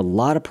can make a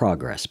lot of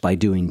progress by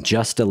doing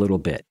just a little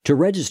bit. To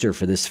register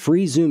for this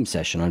free Zoom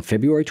session on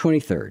February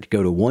 23rd,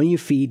 go to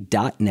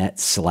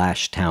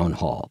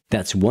oneyoufeed.net/townhall.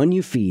 That's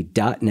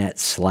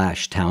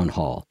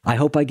oneyoufeed.net/townhall. I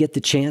hope I get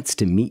the chance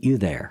to meet you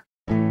there.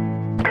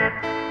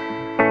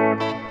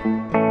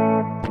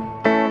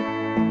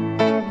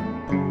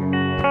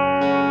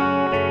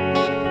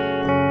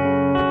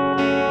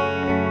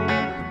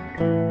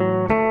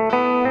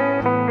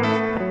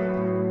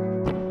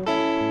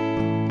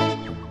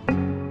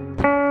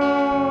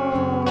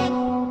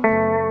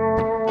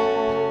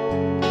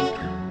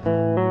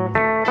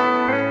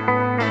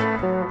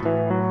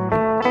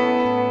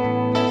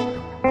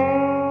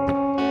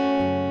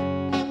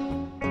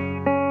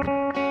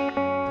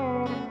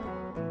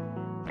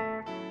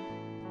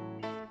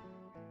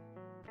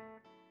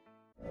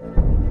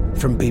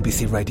 From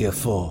BBC Radio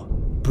 4,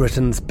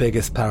 Britain's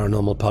biggest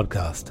paranormal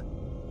podcast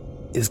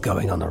is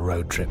going on a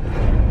road trip.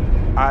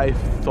 I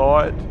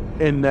thought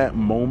in that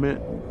moment,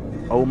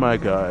 oh my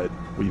God,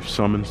 we've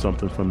summoned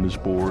something from this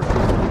board.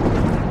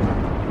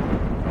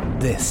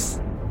 This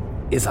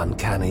is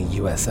Uncanny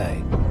USA.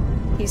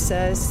 He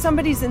says,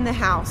 somebody's in the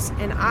house,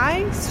 and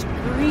I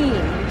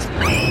screamed.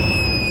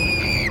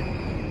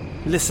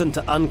 Listen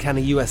to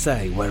Uncanny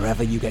USA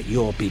wherever you get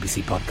your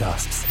BBC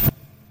podcasts,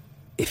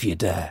 if you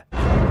dare.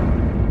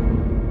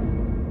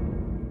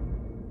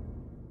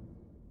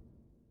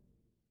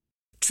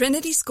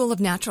 Trinity School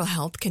of Natural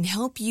Health can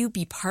help you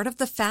be part of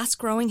the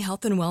fast-growing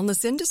health and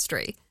wellness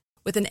industry.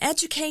 With an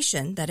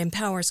education that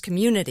empowers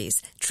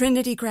communities,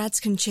 Trinity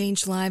grads can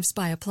change lives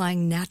by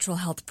applying natural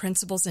health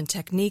principles and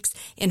techniques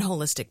in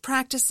holistic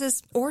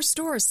practices or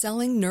stores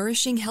selling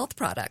nourishing health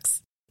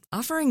products.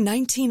 Offering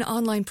 19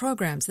 online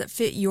programs that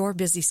fit your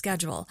busy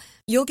schedule,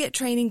 you'll get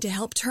training to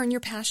help turn your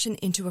passion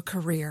into a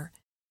career.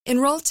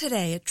 Enroll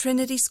today at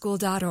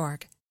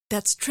trinityschool.org.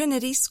 That's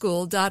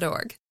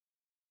trinityschool.org.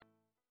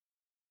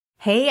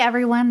 Hey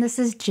everyone, this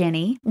is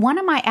Jenny. One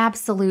of my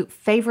absolute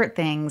favorite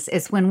things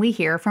is when we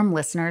hear from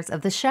listeners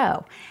of the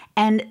show.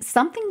 And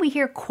something we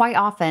hear quite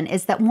often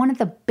is that one of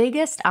the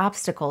biggest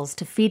obstacles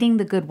to feeding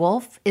the good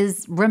wolf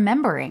is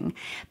remembering.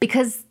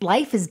 Because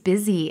life is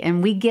busy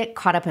and we get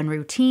caught up in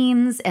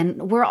routines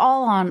and we're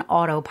all on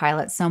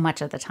autopilot so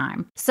much of the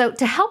time. So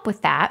to help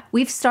with that,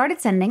 we've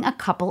started sending a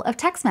couple of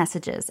text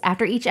messages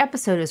after each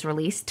episode is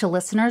released to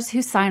listeners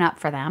who sign up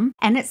for them.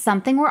 And it's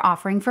something we're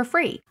offering for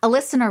free. A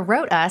listener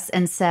wrote us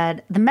and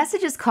said, "The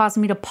messages caused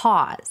me to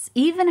pause,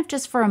 even if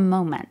just for a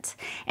moment,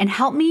 and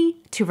help me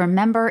to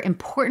remember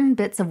important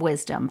bits of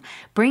wisdom,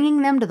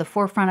 bringing them to the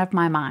forefront of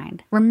my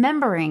mind.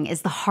 Remembering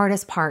is the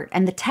hardest part,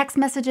 and the text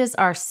messages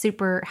are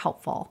super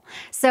helpful.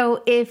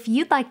 So if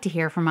you'd like to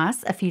hear from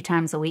us a few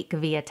times a week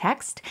via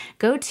text,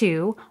 go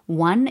to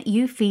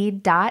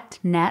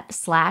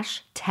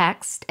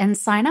oneyoufeed.net/text and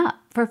sign up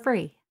for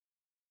free."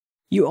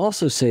 You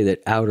also say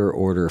that outer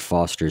order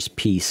fosters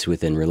peace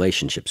within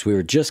relationships. We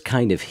were just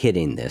kind of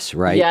hitting this,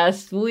 right?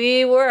 Yes,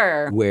 we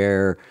were.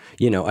 Where,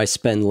 I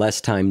spend less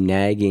time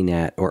nagging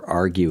at or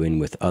arguing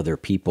with other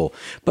people.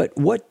 But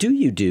what do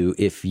you do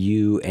if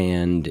you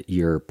and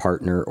your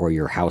partner or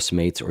your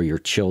housemates or your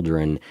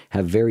children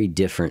have very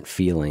different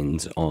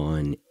feelings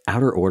on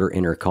outer order,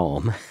 inner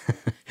calm?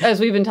 As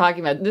we've been talking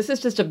about, this is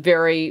just a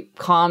very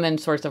common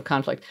source of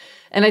conflict.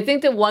 And I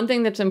think that one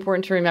thing that's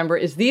important to remember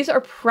is these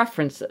are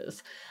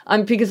preferences.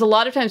 Because a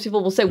lot of times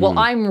people will say, well,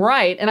 I'm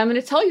right, and I'm going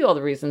to tell you all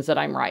the reasons that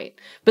I'm right.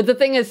 But the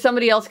thing is,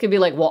 somebody else could be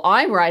like, well,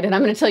 I'm right, and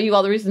I'm going to tell you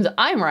all the reasons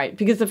I'm right.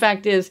 Because the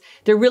fact is,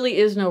 there really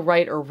is no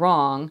right or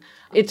wrong.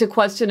 It's a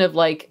question of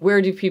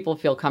where do people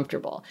feel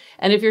comfortable?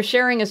 And if you're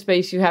sharing a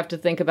space, you have to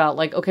think about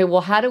okay,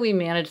 well, how do we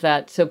manage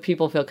that so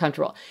people feel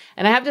comfortable?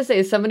 And I have to say,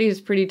 as somebody who's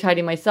pretty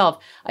tidy myself,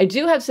 I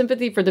do have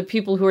sympathy for the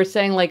people who are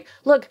saying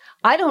look,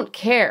 I don't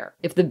care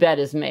if the bed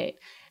is made.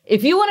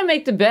 If you want to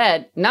make the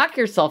bed, knock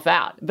yourself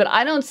out. But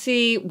I don't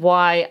see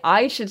why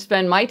I should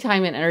spend my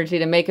time and energy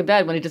to make a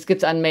bed when it just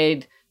gets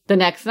unmade the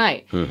next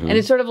night. Mm-hmm. And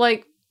it's sort of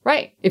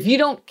right, if you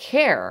don't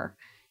care,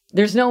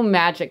 there's no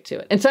magic to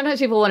it. And sometimes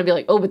people want to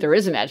be oh, but there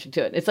is a magic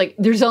to it. It's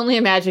there's only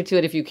a magic to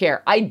it if you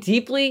care. I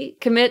deeply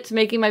commit to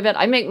making my bed.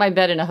 I make my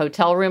bed in a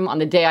hotel room on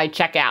the day I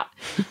check out.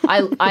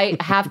 I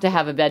have to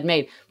have a bed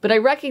made. But I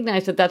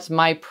recognize that that's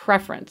my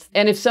preference.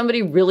 And if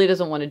somebody really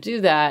doesn't want to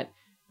do that,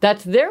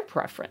 That's their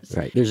preference.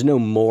 Right. There's no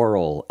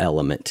moral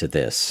element to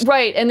this.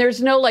 Right. And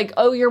there's no like,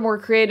 oh, you're more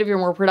creative, you're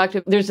more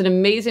productive. There's an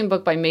amazing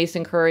book by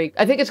Mason Curry.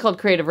 I think it's called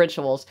Creative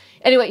Rituals.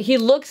 Anyway, he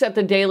looks at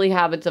the daily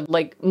habits of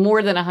like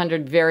more than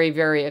 100 very,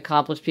 very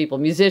accomplished people,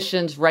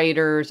 musicians,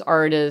 writers,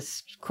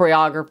 artists,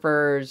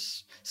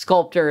 choreographers,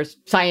 sculptors,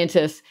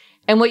 scientists.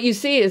 And what you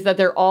see is that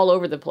they're all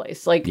over the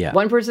place. Like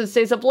one person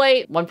stays up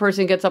late, one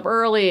person gets up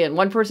early, and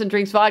one person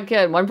drinks vodka,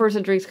 and one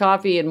person drinks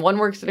coffee, and one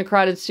works in a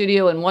crowded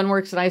studio, and one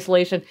works in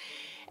isolation.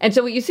 And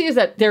so what you see is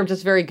that they're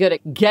just very good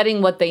at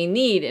getting what they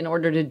need in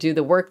order to do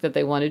the work that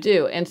they want to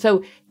do. And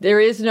so there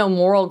is no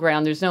moral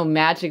ground. There's no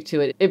magic to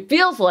it. It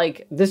feels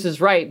like this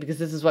is right because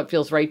this is what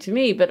feels right to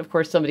me. But of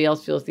course, somebody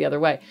else feels the other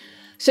way.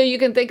 So you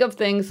can think of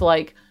things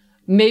like,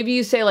 maybe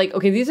you say like,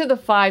 okay, these are the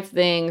 5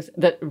 things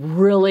that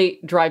really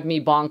drive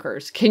me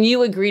bonkers. Can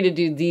you agree to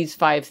do these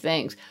 5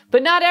 things?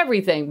 But not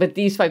everything, but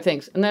these 5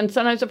 things. And then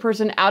sometimes a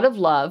person out of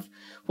love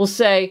will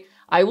say,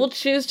 I will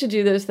choose to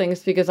do those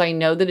things because I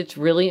know that it's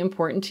really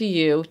important to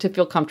you to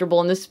feel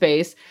comfortable in this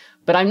space.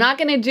 But I'm not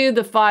going to do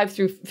the 5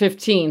 through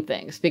 15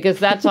 things because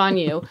that's on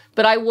you.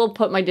 But I will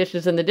put my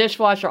dishes in the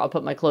dishwasher. I'll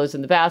put my clothes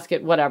in the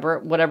basket,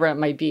 whatever it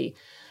might be.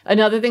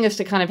 Another thing is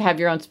to kind of have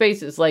your own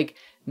spaces. Like,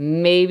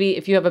 maybe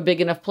if you have a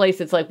big enough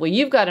place, it's like, well,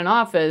 you've got an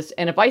office,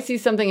 and if I see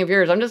something of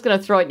yours, I'm just going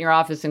to throw it in your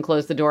office and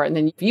close the door. And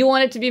then if you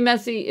want it to be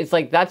messy, it's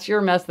like, that's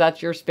your mess,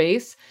 that's your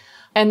space.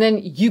 And then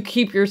you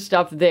keep your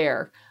stuff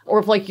there. Or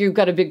if like you've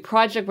got a big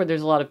project where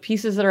there's a lot of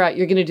pieces that are out,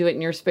 you're going to do it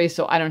in your space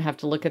so I don't have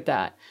to look at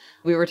that.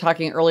 We were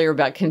talking earlier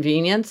about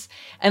convenience.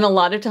 And a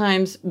lot of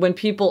times when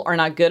people are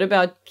not good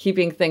about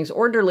keeping things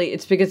orderly,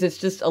 it's because it's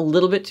just a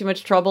little bit too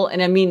much trouble.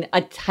 And I mean,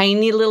 a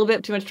tiny little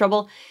bit too much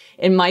trouble.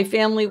 In my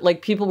family,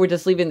 like people were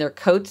just leaving their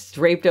coats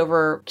draped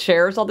over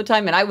chairs all the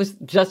time. And I was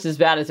just as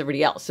bad as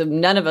everybody else. So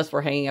none of us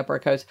were hanging up our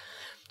coats.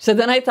 So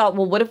then I thought,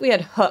 well, what if we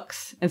had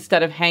hooks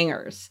instead of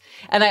hangers?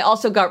 And I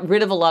also got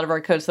rid of a lot of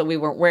our coats that we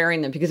weren't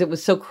wearing them because it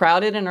was so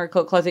crowded in our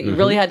coat closet. You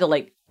really had to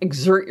like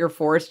exert your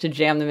force to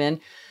jam them in.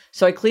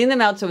 So I cleaned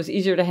them out so it was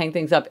easier to hang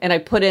things up. And I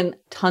put in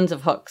tons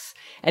of hooks.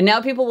 And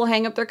now people will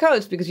hang up their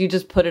coats because you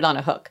just put it on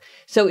a hook.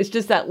 So it's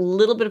just that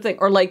little bit of thing.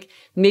 Or like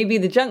maybe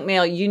the junk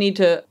mail, you need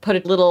to put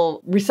a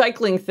little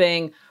recycling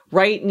thing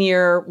right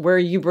near where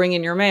you bring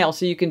in your mail.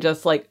 So you can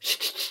just like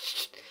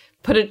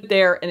put it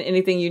there, and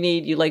anything you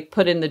need, you like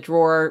put in the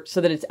drawer so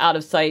that it's out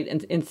of sight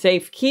and in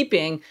safe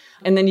keeping.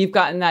 And then you've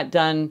gotten that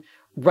done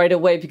right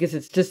away because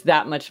it's just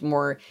that much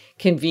more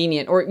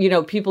convenient. Or, you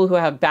know, people who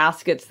have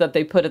baskets that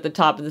they put at the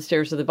top of the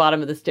stairs or the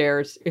bottom of the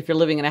stairs, if you're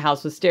living in a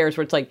house with stairs,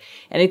 where it's like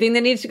anything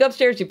that needs to go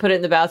upstairs, you put it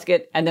in the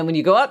basket. And then when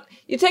you go up,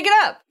 you take it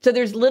up. So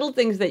there's little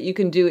things that you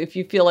can do if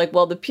you feel like,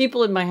 well, the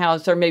people in my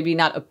house are maybe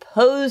not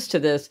opposed to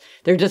this.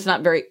 They're just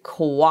not very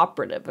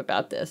cooperative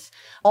about this.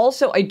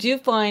 Also, I do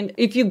find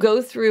if you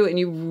go through and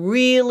you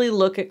really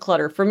look at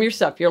clutter from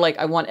yourself, you're like,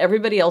 I want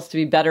everybody else to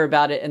be better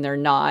about it. And they're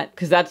not,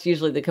 because that's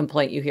usually the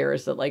complaint you hear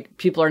is that like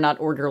people are not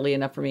orderly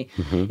enough for me.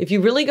 If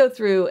you really go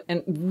through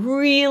and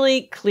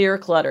really clear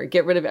clutter,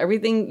 get rid of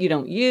everything you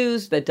don't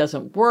use, that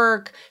doesn't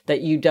work,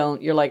 that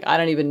you're like, I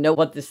don't even know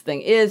what this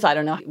thing is. I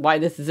don't know why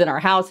this is in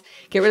our house.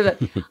 Get rid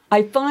of it.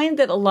 I find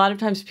that a lot of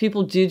times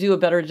people do a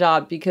better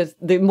job because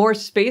the more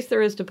space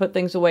there is to put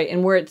things away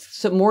and where it's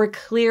so more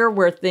clear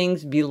where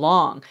things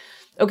belong.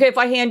 Okay, if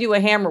I hand you a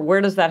hammer, where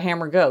does that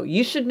hammer go?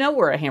 You should know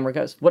where a hammer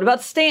goes. What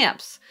about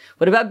stamps?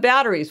 What about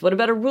batteries? What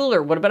about a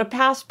ruler? What about a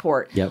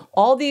passport? Yep.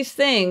 All these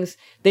things,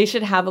 they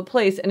should have a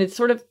place. And it's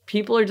sort of,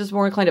 people are just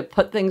more inclined to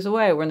put things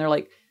away when they're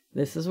like,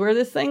 this is where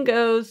this thing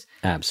goes.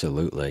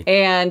 Absolutely.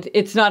 And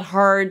it's not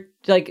hard.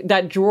 Like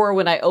that drawer,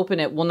 when I open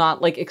it, will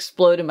not like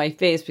explode in my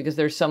face because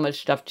there's so much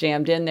stuff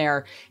jammed in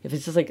there. If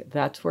it's just like,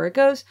 that's where it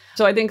goes.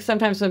 So I think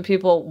sometimes when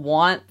people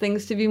want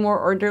things to be more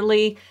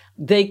orderly,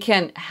 they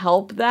can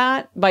help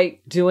that by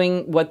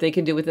doing what they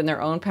can do within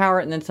their own power.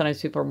 And then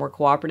sometimes people are more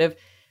cooperative.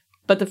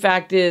 But the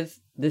fact is,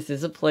 this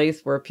is a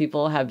place where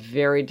people have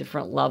very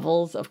different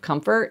levels of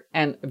comfort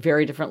and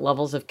very different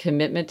levels of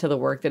commitment to the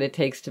work that it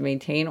takes to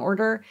maintain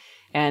order.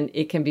 And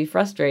it can be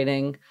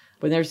frustrating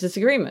when there's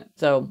disagreement.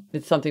 So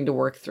it's something to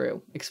work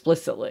through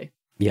explicitly.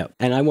 Yeah.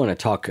 And I want to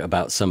talk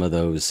about some of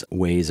those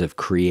ways of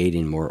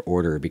creating more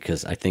order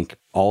because I think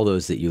all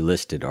those that you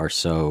listed are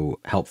so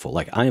helpful.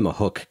 Like I am a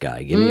hook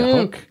guy. Give me a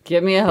hook.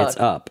 Give me a hook. It's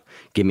up.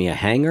 Give me a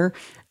hanger.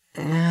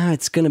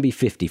 It's going to be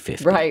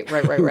 50-50.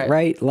 Right.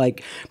 Right?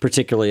 Like,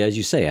 particularly, as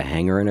you say, a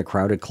hanger in a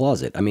crowded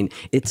closet. I mean,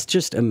 it's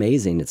just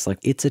amazing. It's like,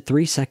 it's a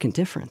 3-second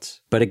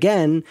difference. But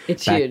again,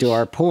 it's back huge. To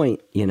our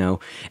point, you know,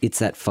 it's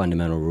that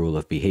fundamental rule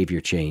of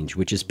behavior change,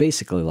 which is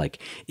basically like,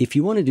 if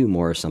you want to do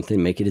more of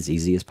something, make it as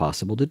easy as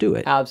possible to do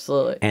it.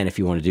 Absolutely. And if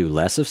you want to do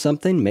less of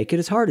something, make it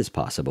as hard as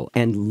possible.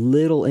 And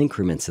little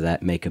increments of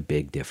that make a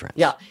big difference.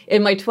 Yeah.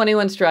 In my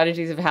 21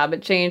 strategies of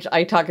habit change,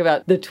 I talk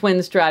about the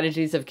twin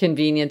strategies of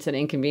convenience and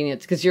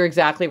inconvenience because you're you're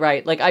exactly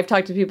right. Like I've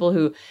talked to people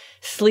who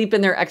sleep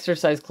in their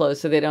exercise clothes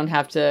so they don't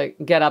have to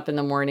get up in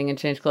the morning and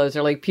change clothes,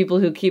 or like people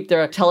who keep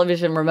their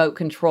television remote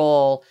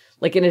control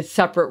like in a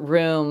separate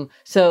room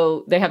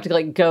so they have to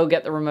like go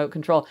get the remote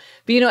control.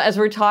 But as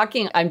we're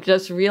talking, I'm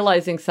just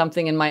realizing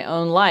something in my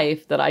own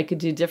life that I could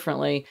do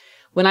differently.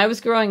 When I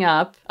was growing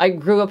up, I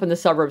grew up in the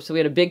suburbs, so we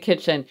had a big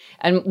kitchen,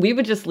 and we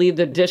would just leave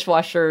the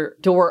dishwasher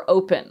door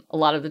open a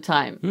lot of the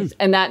time.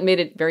 And that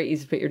made it very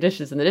easy to put your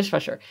dishes in the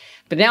dishwasher.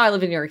 But now I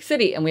live in New York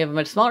City, and we have a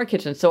much smaller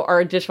kitchen, so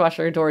our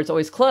dishwasher door is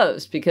always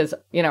closed because,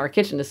 our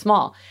kitchen is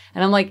small.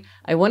 And I'm like,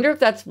 I wonder if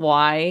that's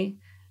why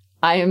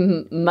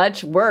I'm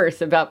much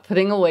worse about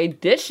putting away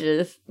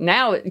dishes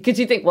now, because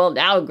you think, well,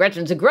 now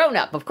Gretchen's a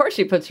grown-up. Of course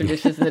she puts her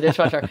dishes in the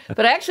dishwasher.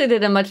 But I actually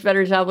did a much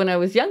better job when I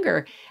was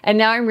younger. And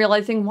now I'm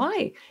realizing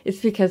why.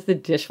 It's because the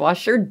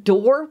dishwasher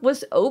door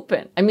was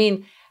open. I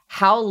mean,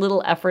 how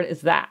little effort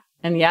is that?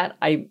 And yet,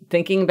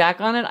 thinking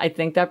back on it, I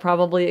think that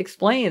probably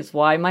explains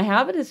why my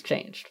habit has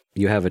changed.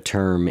 You have a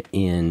term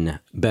in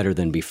Better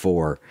Than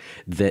Before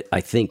that I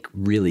think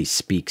really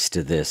speaks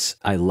to this.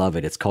 I love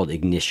it. It's called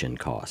ignition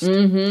cost.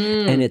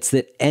 And it's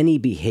that any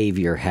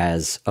behavior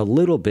has a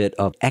little bit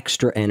of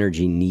extra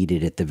energy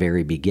needed at the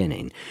very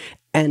beginning.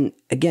 And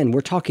again,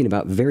 we're talking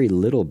about very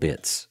little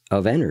bits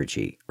of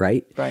energy,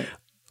 right? Right.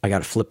 I got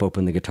to flip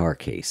open the guitar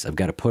case. I've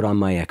got to put on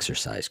my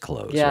exercise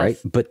clothes, Yes. right?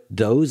 But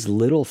those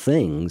little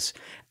things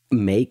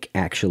make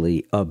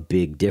actually a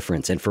big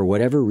difference. And for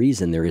whatever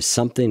reason, there is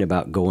something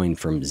about going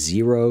from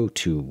 0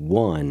 to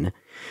 1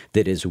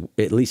 that is,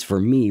 at least for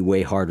me,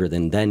 way harder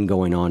than then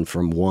going on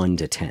from 1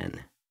 to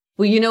 10.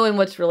 Well, and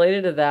what's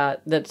related to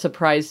that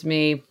surprised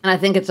me, and I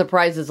think it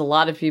surprises a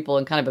lot of people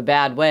in kind of a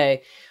bad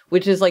way,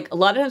 which is like a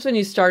lot of times when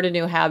you start a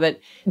new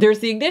habit, there's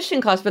the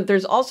ignition cost, but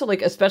there's also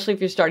like, especially if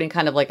you're starting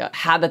kind of like a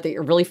habit that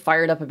you're really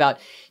fired up about,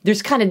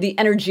 there's kind of the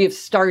energy of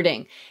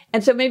starting.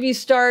 And so maybe you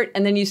start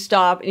and then you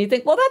stop and you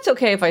think, well, that's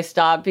okay if I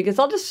stop because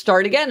I'll just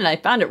start again. And I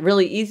found it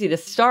really easy to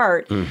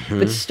start,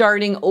 but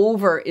starting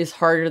over is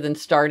harder than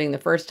starting the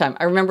first time.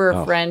 I remember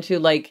a friend who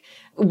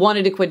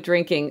wanted to quit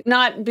drinking,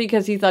 not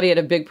because he thought he had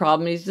a big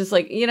problem. He's just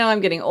like,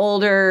 I'm getting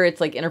older.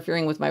 It's like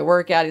interfering with my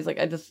workout. He's like,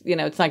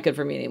 it's not good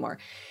for me anymore.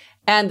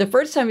 And the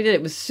first time he did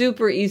it, was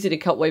super easy to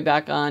cut way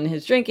back on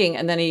his drinking.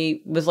 And then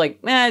he was like,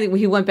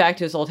 he went back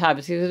to his old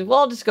habits. He said, well,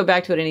 I'll just go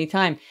back to it any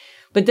time.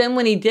 But then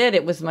when he did,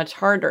 it was much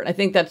harder. And I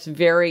think that's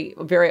very,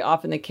 very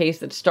often the case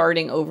that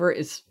starting over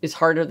is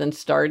harder than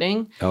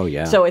starting. Oh,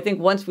 yeah. So I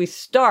think once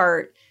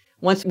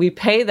we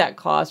pay that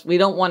cost, we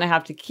don't want to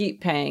have to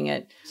keep paying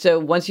it. So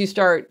once you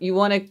start, you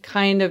want to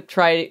kind of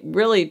try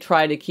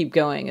to keep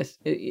going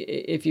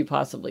if you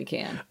possibly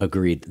can.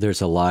 Agreed.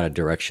 There's a lot of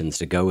directions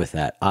to go with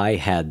that. I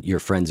had your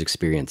friend's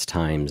experience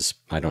times,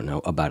 I don't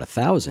know, about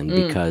 1,000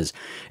 because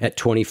at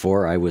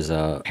 24, I was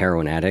a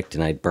heroin addict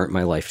and I burnt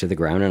my life to the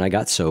ground and I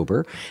got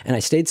sober and I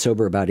stayed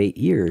sober about 8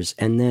 years.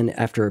 And then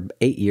after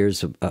 8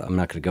 years, I'm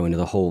not going to go into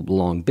the whole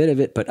long bit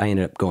of it, but I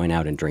ended up going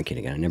out and drinking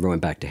again. I never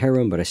went back to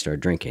heroin, but I started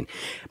drinking.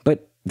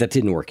 But that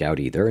didn't work out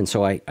either. And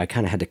so I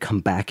kind of had to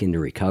come back into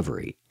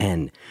recovery.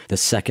 And the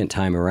second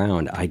time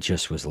around, I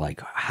just was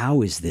like,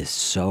 how is this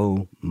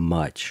so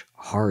much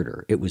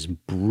harder? It was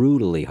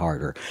brutally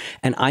harder.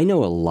 And I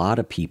know a lot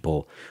of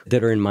people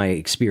that are in my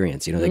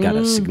experience, they got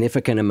a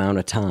significant amount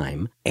of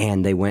time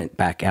and they went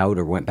back out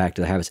or went back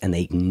to the habits and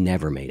they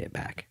never made it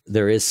back.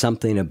 There is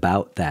something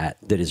about that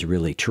is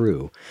really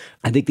true.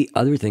 I think the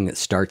other thing that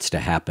starts to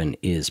happen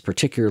is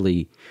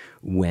particularly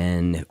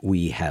when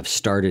we have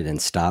started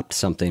and stopped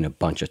something a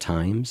bunch of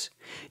times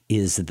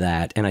is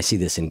that, and I see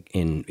this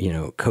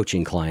in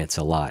coaching clients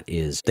a lot,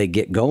 is they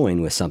get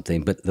going with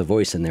something, but the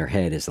voice in their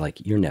head is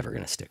like, you're never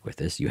going to stick with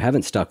this. You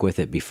haven't stuck with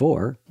it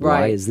before. Right.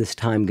 Why is this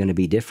time going to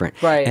be different?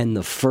 Right. And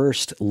the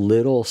first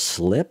little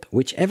slip,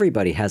 which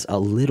everybody has a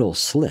little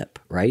slip,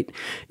 right?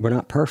 We're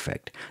not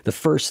perfect. The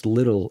first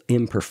little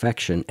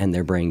imperfection and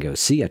their brain goes,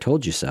 see, I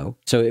told you so.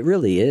 So it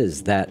really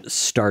is that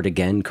start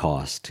again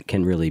cost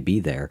can really be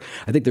there.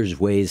 I think there's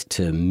ways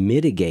to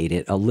mitigate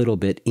it a little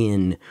bit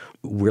in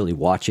really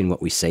watching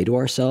what we say to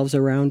ourselves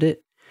around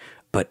it.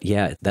 But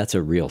yeah, that's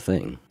a real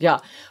thing. Yeah.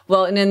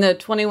 Well, and in the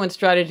 21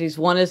 strategies,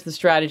 one is the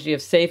strategy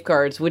of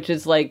safeguards, which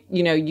is like,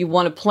 you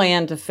want to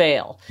plan to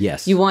fail.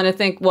 Yes. You want to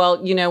think,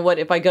 well, you know what,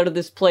 if I go to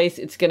this place,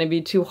 it's going to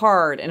be too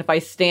hard. And if I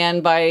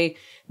stand by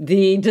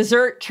the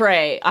dessert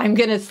tray, I'm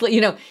going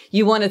to,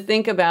 you want to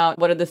think about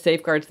what are the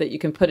safeguards that you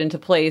can put into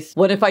place.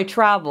 What if I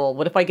travel?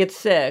 What if I get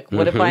sick?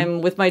 What if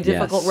I'm with my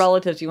difficult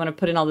relatives? You want to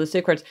put in all those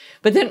safeguards.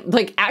 But then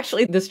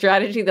actually the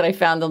strategy that I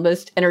found the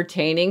most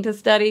entertaining to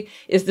study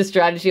is the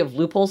strategy of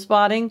loophole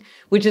spotting,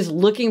 which is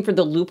looking for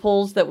the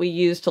loopholes that we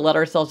use to let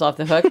ourselves off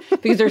the hook.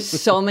 Because there's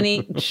so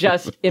many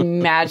just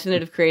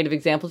imaginative, creative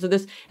examples of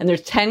this. And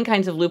there's 10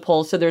 kinds of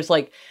loopholes. So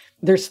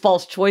there's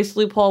false choice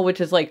loophole,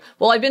 which is like,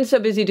 well, I've been so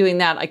busy doing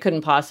that, I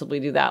couldn't possibly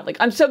do that. Like,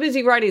 I'm so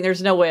busy writing,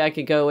 there's no way I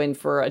could go in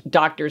for a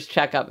doctor's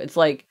checkup. It's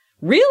like,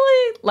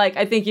 really? Like,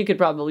 I think you could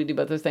probably do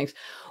both those things.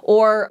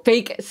 Or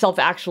fake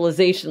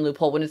self-actualization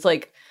loophole, when it's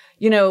like,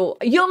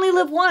 you only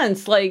live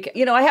once. Like,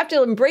 I have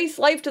to embrace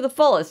life to the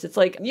fullest. It's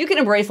like, you can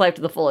embrace life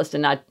to the fullest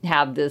and not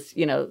have this,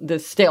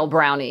 this stale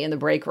brownie in the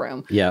break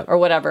room or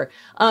whatever.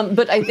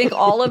 But I think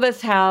all of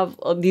us have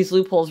these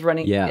loopholes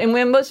running. Yeah.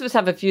 And most of us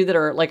have a few that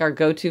are like our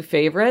go-to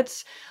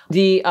favorites.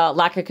 The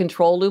lack of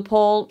control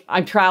loophole.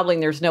 I'm traveling.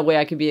 There's no way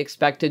I could be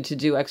expected to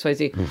do X, Y,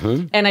 Z.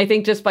 And I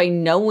think just by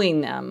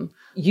knowing them,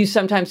 you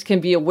sometimes can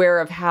be aware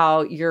of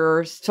how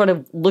you're sort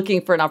of looking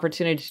for an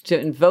opportunity to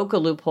invoke a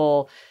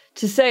loophole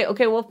to say,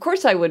 okay, well, of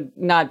course I would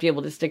not be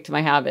able to stick to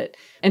my habit.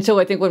 And so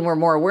I think when we're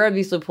more aware of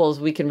these loopholes,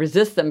 we can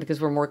resist them because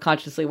we're more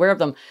consciously aware of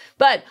them.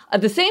 But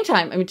at the same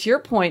time, to your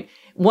point,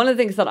 one of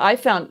the things that I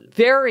found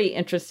very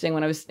interesting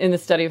when I was in the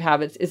study of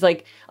habits is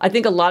like, I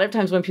think a lot of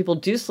times when people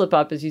do slip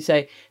up, as you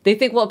say, they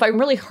think, well, if I'm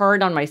really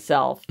hard on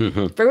myself,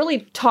 if I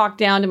really talk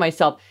down to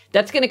myself,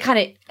 that's going to kind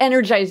of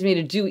energize me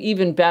to do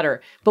even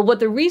better. But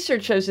what the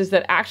research shows is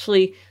that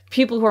actually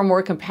people who are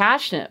more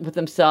compassionate with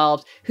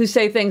themselves, who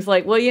say things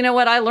like, well, you know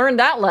what, I learned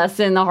that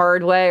lesson the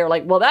hard way, or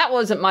like, well, that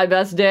wasn't my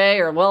best day,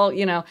 or well,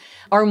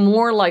 are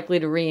more likely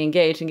to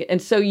re-engage.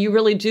 And so you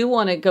really do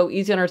want to go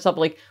easy on ourselves.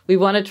 Like, we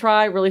want to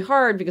try really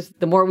hard because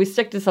the more we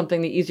stick to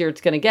something, the easier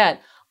it's going to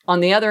get. On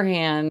the other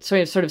hand, so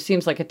it sort of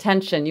seems like a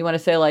tension. You want to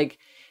say like,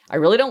 I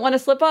really don't want to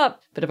slip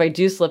up, but if I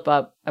do slip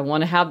up, I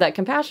want to have that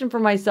compassion for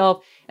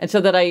myself, and so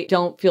that I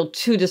don't feel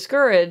too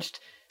discouraged,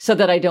 so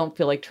that I don't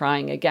feel like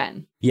trying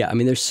again. Yeah,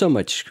 there's so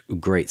much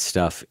great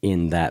stuff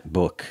in that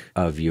book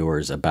of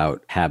yours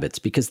about habits,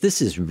 because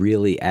this is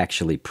really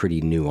actually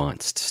pretty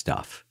nuanced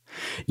stuff.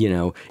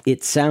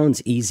 It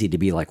sounds easy to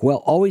be like,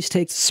 well, always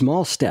take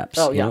small steps,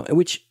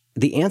 which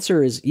the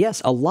answer is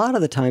yes. A lot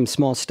of the time,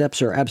 small steps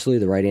are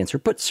absolutely the right answer,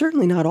 but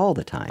certainly not all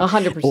the time.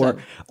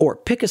 100%. Or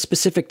pick a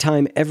specific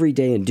time every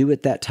day and do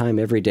it that time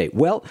every day.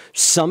 Well,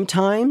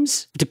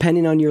 sometimes,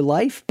 depending on your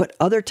life, but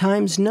other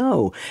times,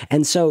 no.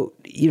 And so,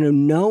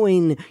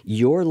 knowing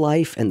your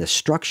life and the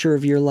structure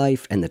of your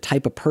life and the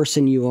type of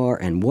person you are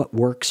and what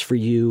works for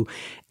you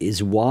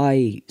is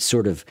why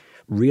sort of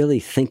really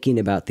thinking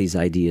about these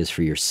ideas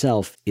for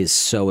yourself is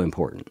so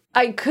important.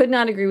 I could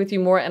not agree with you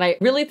more. And I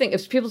really think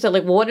if people say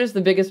like, well, what is the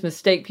biggest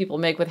mistake people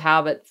make with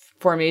habit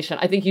formation?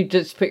 I think you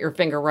just put your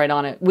finger right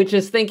on it, which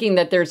is thinking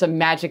that there's a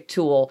magic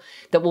tool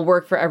that will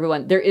work for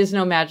everyone. There is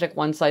no magic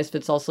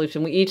one-size-fits-all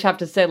solution. We each have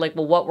to say like,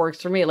 well, what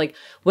works for me? Like,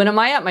 when am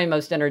I at my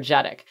most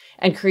energetic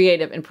and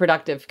creative and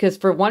productive? Because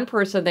for one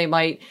person, they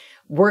might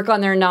work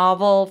on their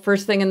novel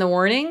first thing in the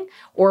morning,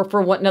 or for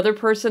another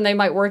person, they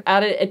might work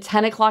at it at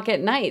 10 o'clock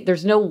at night.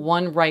 There's no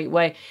one right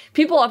way.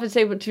 People often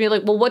say to me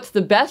like, well, what's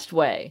the best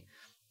way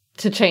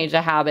to change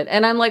a habit?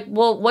 And I'm like,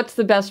 well, what's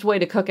the best way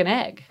to cook an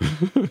egg?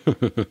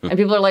 And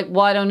people are like,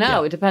 well, I don't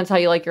know. It depends how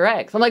you like your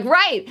eggs. I'm like,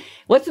 right.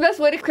 What's the best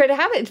way to create a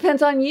habit? It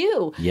depends on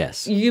you.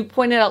 Yes. You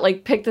pointed out,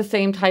 like, pick the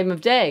same time of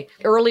day.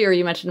 Earlier,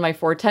 you mentioned my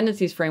 4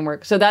 tendencies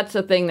framework. So that's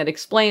the thing that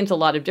explains a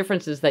lot of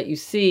differences that you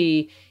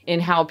see in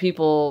how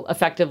people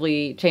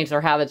effectively change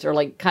their habits or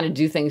like kind of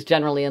do things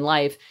generally in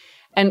life.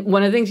 And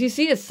one of the things you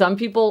see is some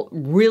people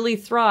really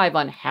thrive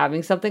on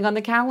having something on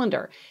the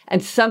calendar.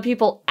 And some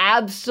people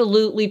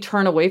absolutely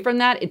turn away from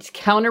that. It's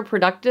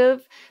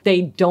counterproductive.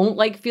 They don't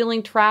like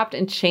feeling trapped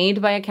and chained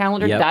by a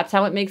calendar. Yep. That's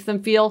how it makes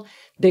them feel.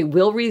 They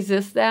will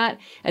resist that.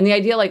 And the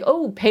idea like,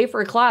 oh, pay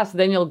for a class,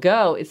 then you'll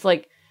go. It's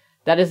like,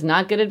 that is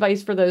not good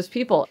advice for those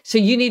people. So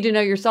you need to know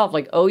yourself,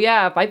 like, oh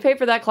yeah, if I pay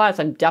for that class,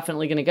 I'm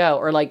definitely going to go.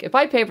 Or like, if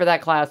I pay for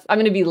that class, I'm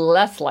going to be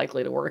less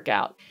likely to work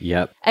out.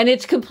 Yep. And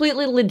it's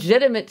completely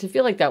legitimate to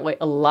feel like that way.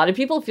 A lot of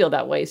people feel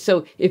that way.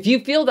 So if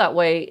you feel that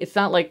way, it's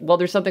not like, well,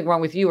 there's something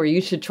wrong with you or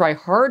you should try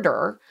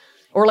harder.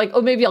 Or like,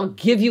 oh, maybe I'll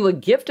give you a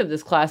gift of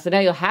this class and now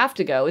you'll have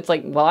to go. It's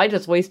like, well, I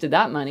just wasted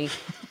that money.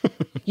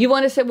 You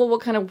want to say, well,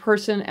 what kind of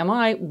person am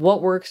I?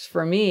 What works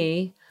for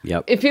me?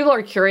 Yep. If people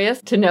are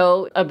curious to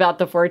know about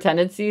the 4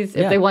 tendencies,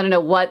 if they want to know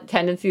what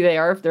tendency they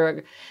are, if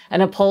they're an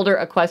upholder,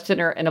 a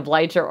questioner, an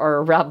obliger, or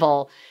a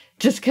rebel,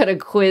 just go to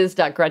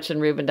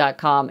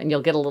quiz.gretchenrubin.com and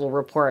you'll get a little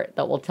report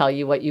that will tell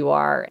you what you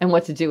are and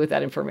what to do with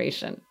that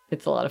information.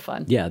 It's a lot of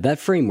fun. Yeah, that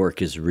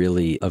framework is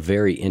really a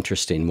very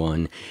interesting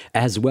one,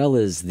 as well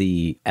as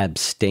the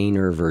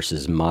abstainer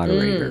versus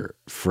moderator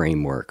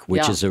framework,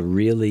 which is a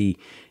really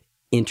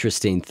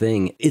interesting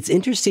thing. It's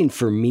interesting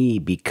for me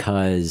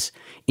because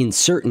in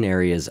certain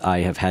areas, I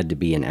have had to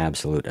be an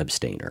absolute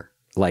abstainer,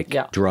 like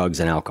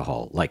drugs and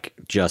alcohol, like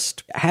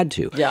just had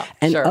to. Yeah,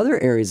 and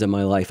other areas of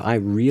my life, I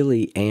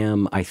really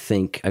am, I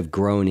think I've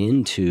grown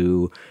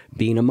into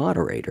being a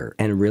moderator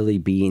and really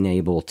being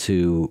able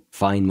to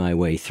find my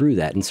way through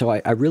that. And so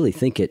I really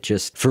think it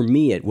just, for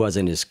me, it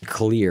wasn't as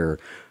clear.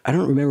 I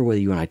don't remember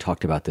whether you and I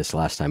talked about this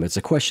last time. It's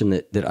a question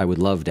that I would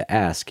love to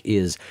ask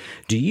is,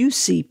 do you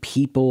see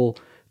people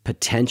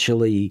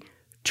potentially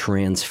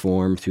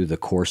transform through the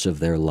course of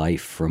their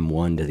life from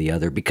one to the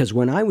other? Because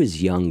when I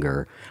was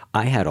younger,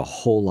 I had a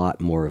whole lot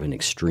more of an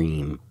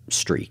extreme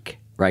streak,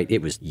 right?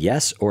 It was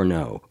yes or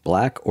no,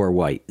 black or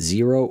white,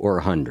 0 or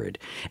 100.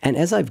 And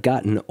as I've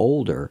gotten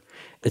older,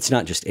 it's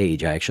not just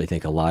age. I actually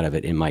think a lot of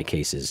it, in my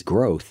case, is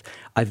growth.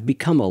 I've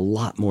become a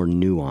lot more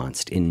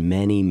nuanced in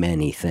many,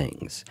 many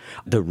things.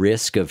 The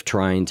risk of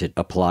trying to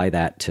apply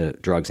that to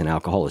drugs and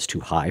alcohol is too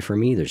high for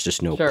me. There's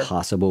just no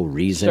possible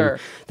reason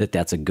that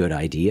that's a good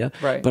idea.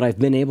 Right. But I've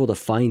been able to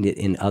find it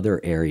in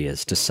other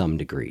areas to some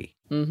degree.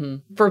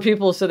 Mm-hmm. For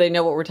people, so they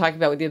know what we're talking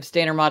about with the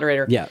abstainer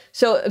moderator. Yeah.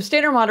 So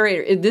abstainer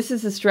moderator, this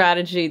is the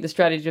strategy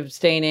of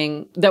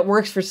abstaining that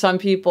works for some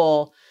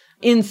people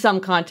in some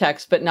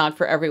context, but not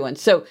for everyone.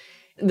 So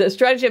the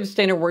strategy of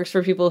abstainer works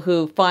for people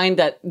who find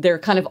that they're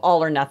kind of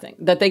all or nothing,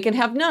 that they can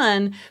have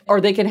none or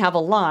they can have a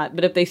lot.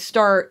 But if they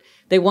start,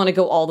 they want to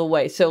go all the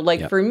way. So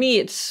like for me,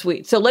 it's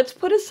sweet. So let's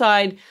put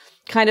aside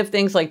kind of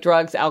things like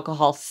drugs,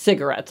 alcohol,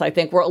 cigarettes. I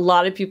think where a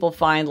lot of people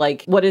find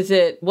like, what is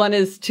it? One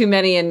is too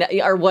many, and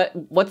or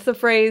what's the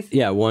phrase?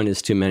 Yeah, one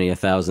is too many, a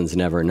thousand's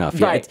never enough.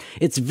 Yeah, right.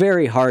 It's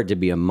very hard to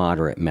be a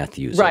moderate meth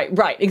user.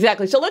 Right,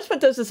 exactly. So let's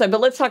put those aside,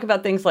 but let's talk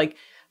about things like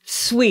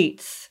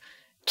sweets,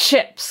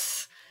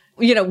 chips,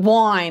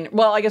 wine.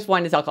 Well, I guess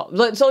wine is alcohol.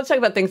 So let's talk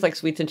about things like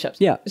sweets and chips.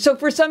 Yeah. So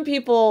for some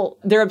people,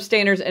 they're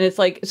abstainers, and it's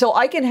like, so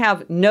I can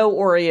have no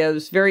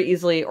Oreos very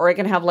easily, or I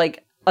can have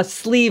like a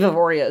sleeve of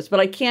Oreos, but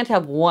I can't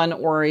have one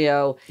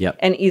Oreo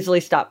and easily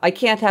stop. I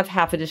can't have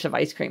half a dish of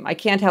ice cream. I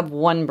can't have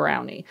one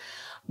brownie.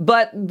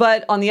 But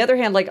on the other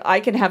hand, like I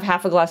can have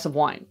half a glass of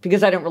wine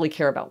because I don't really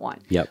care about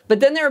wine. Yep.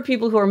 But then there are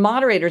people who are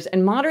moderators,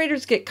 and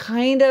moderators get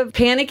kind of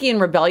panicky and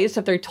rebellious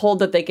if they're told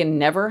that they can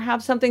never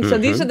have something. So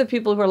these are the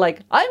people who are like,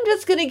 I'm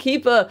just going to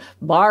keep a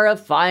bar of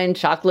fine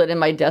chocolate in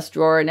my desk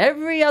drawer, and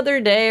every other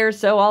day or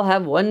so I'll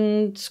have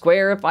one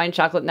square of fine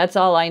chocolate, and that's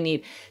all I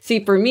need.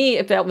 See, for me,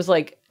 if that was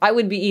like, I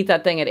would eat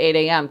that thing at 8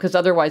 a.m. because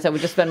otherwise I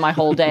would just spend my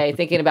whole day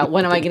thinking about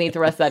when am I going to eat the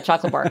rest of that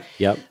chocolate bar.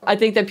 Yep. I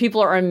think that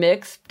people are a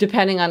mix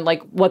depending on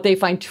like what they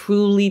find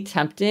truly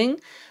tempting.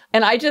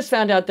 And I just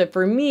found out that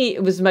for me,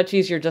 it was much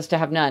easier just to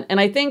have none. And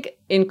I think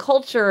in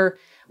culture,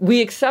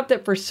 we accept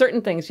that for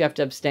certain things you have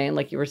to abstain,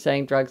 like you were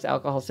saying, drugs,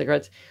 alcohol,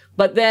 cigarettes.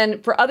 But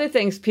then for other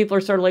things, people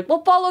are sort of like,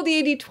 well, follow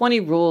the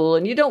 80-20 rule.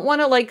 And you don't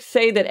want to like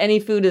say that any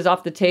food is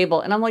off the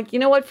table. And I'm like, you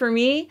know what? For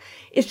me,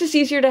 it's just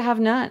easier to have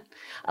none.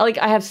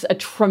 I have a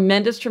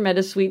tremendous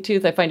sweet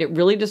tooth. I find it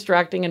really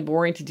distracting and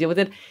boring to deal with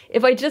it.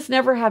 If I just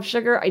never have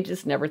sugar, I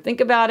just never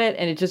think about it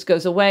and it just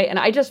goes away. And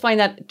I just find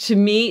that to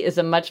me is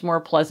a much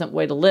more pleasant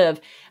way to live.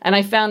 And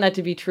I found that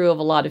to be true of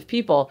a lot of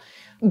people.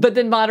 But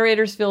then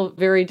moderators feel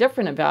very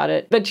different about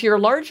it. But to your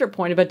larger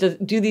point about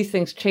do these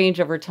things change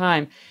over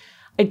time?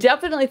 I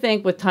definitely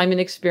think with time and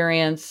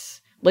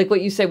experience, like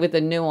what you say with the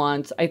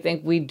nuance, I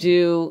think we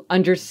do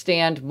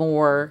understand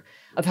more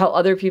of how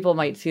other people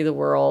might see the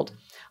world.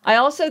 I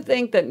also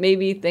think that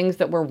maybe things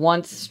that were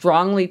once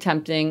strongly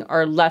tempting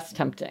are less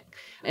tempting.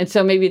 And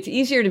so maybe it's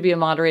easier to be a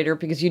moderator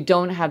because you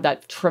don't have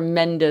that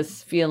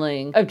tremendous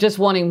feeling of just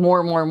wanting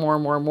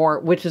more,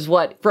 which is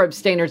what for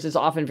abstainers is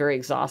often very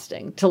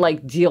exhausting to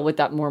like deal with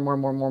that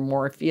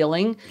more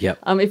feeling. Yep.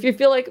 If you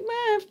feel like,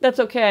 that's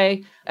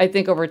okay, I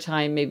think over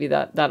time, maybe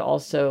that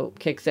also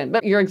kicks in.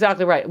 But you're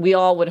exactly right. We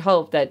all would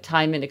hope that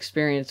time and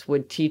experience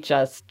would teach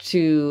us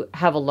to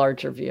have a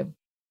larger view.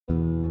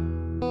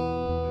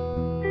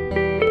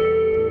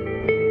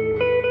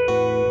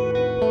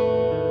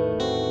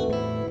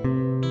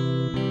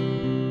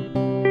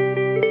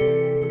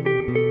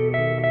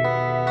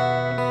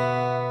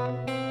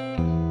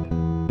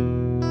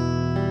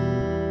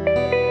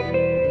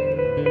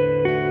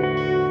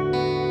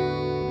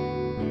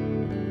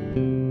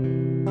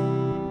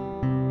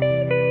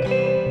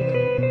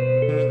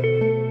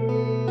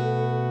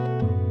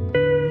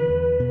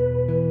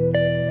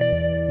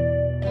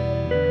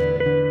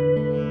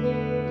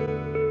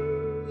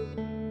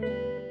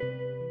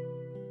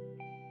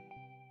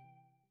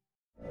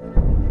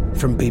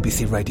 From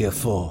BBC Radio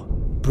 4,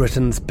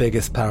 Britain's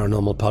biggest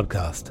paranormal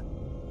podcast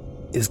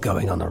is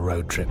going on a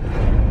road trip.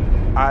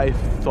 I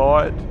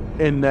thought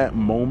in that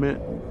moment,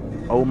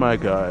 oh my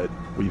God,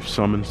 we've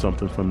summoned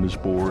something from this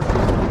board.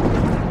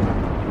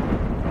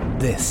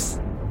 This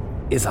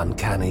is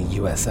Uncanny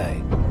USA.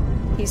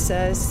 He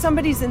says,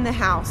 somebody's in the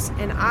house,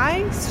 and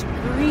I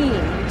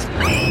screamed.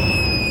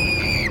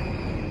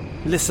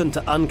 Listen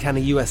to Uncanny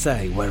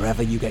USA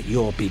wherever you get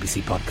your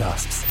BBC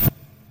podcasts,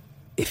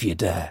 if you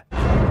dare.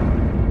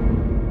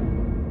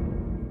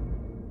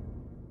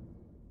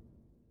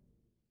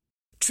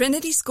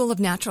 Trinity School of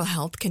Natural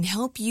Health can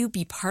help you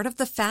be part of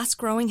the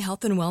fast-growing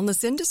health and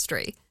wellness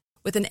industry.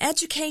 With an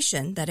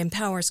education that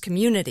empowers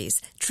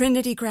communities,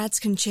 Trinity grads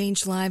can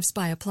change lives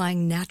by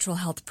applying natural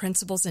health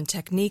principles and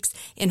techniques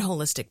in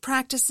holistic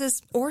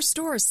practices or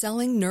stores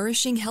selling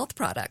nourishing health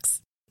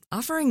products.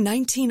 Offering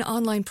 19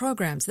 online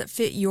programs that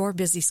fit your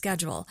busy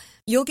schedule,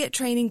 you'll get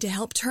training to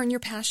help turn your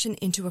passion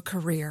into a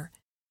career.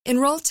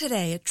 Enroll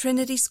today at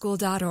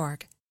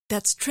trinityschool.org.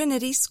 That's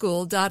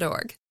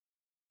trinityschool.org.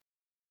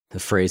 The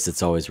phrase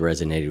that's always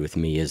resonated with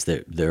me is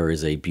that there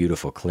is a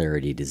beautiful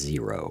clarity to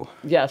zero.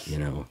 Yes.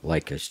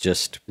 Like it's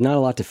just not a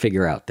lot to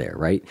figure out there,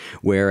 right?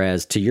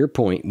 Whereas to your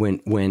point,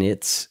 when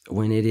it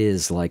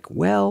is like,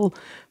 well,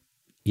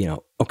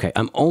 okay,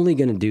 I'm only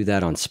going to do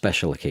that on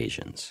special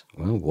occasions.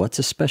 Well, what's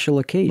a special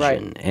occasion?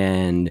 Right.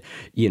 And,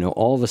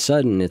 all of a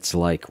sudden it's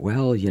like,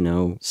 well,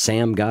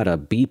 Sam got a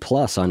B+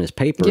 on his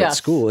paper at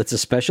school. It's a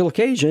special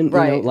occasion.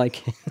 Right.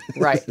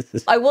 Right.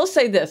 I will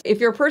say this. If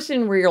you're a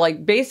person where you're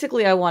like,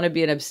 basically I want to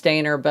be an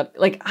abstainer, but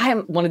like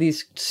I'm one of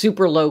these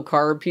super low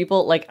carb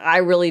people. Like I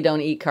really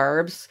don't eat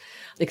carbs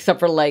except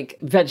for like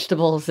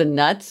vegetables and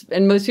nuts.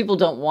 And most people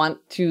don't want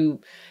to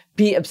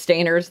be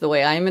abstainers the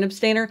way I am an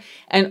abstainer.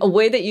 And a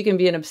way that you can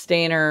be an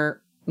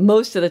abstainer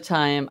most of the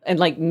time and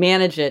like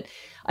manage it,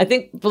 I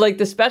think for like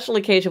the special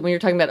occasion when you're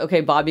talking about,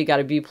 okay, Bobby got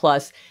a B+,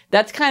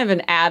 that's kind of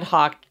an ad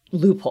hoc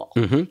loophole.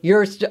 Mm-hmm.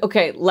 You're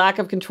lack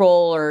of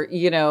control or,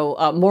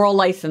 moral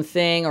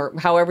licensing or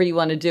however you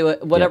want to do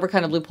it, whatever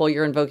kind of loophole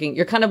you're invoking,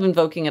 you're kind of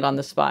invoking it on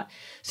the spot.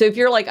 So if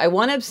you're like, I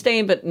want to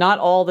abstain, but not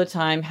all the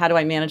time, how do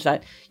I manage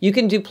that? You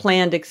can do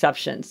planned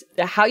exceptions.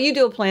 How you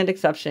do a planned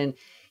exception,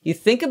 you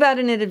think about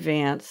it in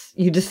advance.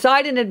 You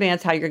decide in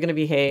advance how you're going to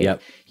behave.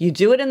 Yep. You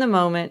do it in the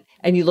moment,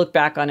 and you look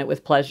back on it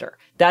with pleasure.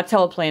 That's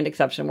how a planned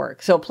exception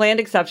works. So a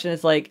planned exception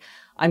is like,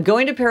 I'm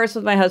going to Paris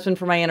with my husband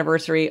for my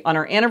anniversary. On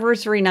our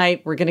anniversary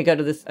night, we're going to go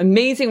to this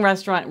amazing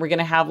restaurant. We're going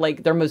to have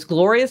like their most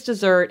glorious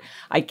dessert.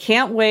 I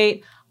can't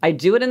wait. I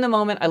do it in the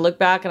moment. I look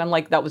back and I'm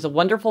like, that was a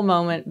wonderful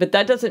moment. But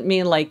that doesn't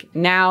mean like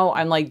now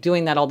I'm like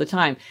doing that all the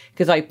time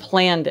because I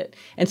planned it.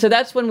 And so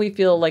that's when we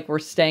feel like we're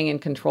staying in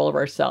control of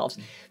ourselves.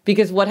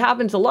 Because what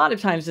happens a lot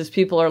of times is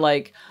people are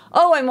like,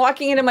 oh, I'm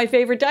walking into my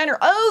favorite diner.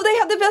 Oh, they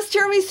have the best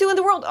tiramisu in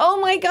the world. Oh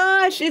my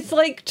gosh, it's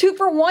like 2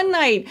 for 1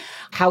 night.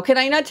 How can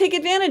I not take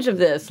advantage of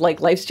this?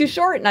 Like life's too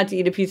short not to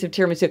eat a piece of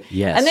tiramisu.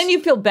 Yes. And then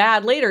you feel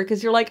bad later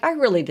because you're like, I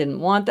really didn't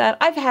want that.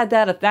 I've had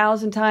that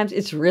 1,000 times.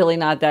 It's really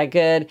not that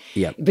good.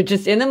 Yep. But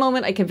just in the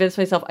moment, I convince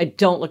myself I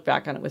don't look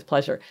back on it with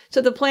pleasure.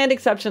 So the planned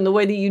exception, the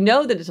way that you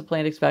know that it's a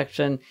planned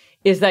exception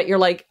is that you're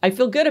like, I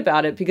feel good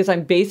about it because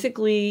I'm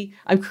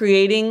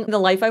creating the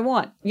life I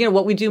want.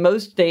 What we do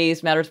most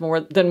days matters more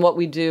than what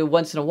we do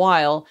once in a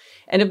while.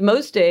 And if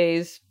most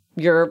days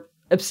you're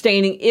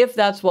abstaining, if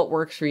that's what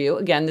works for you,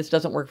 again, this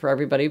doesn't work for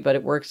everybody, but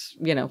it works,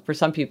 for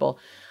some people,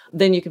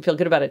 then you can feel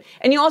good about it.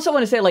 And you also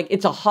want to say like,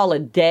 it's a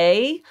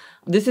holiday.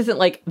 This isn't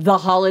like the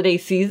holiday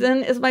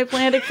season is my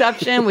planned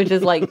exception, which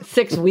is like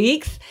 6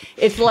 weeks.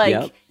 It's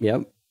like,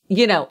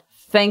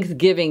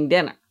 Thanksgiving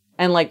dinner.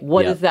 And like,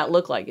 what does that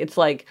look like? It's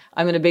like,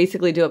 I'm going to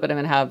basically do it, but I'm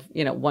going to have,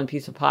 1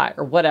 piece of pie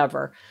or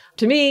whatever.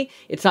 To me,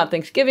 it's not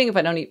Thanksgiving if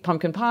I don't eat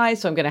pumpkin pie.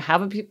 So I'm going to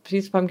have a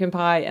piece of pumpkin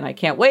pie and I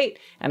can't wait.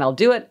 And I'll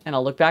do it and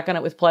I'll look back on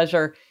it with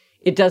pleasure.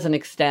 It doesn't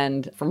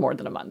extend for more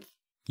than a month.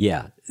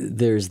 Yeah,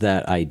 there's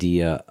that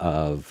idea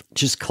of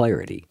just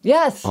clarity.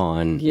 Yes.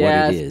 On what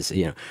it is.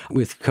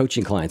 With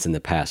coaching clients in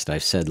the past,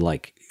 I've said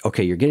like,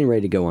 okay, you're getting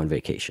ready to go on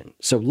vacation.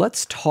 So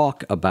let's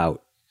talk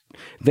about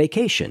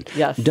vacation.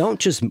 Yes. Don't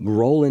just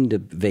roll into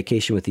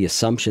vacation with the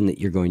assumption that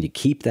you're going to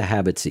keep the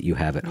habits that you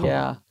have at home.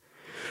 Yeah.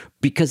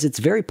 Because it's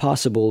very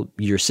possible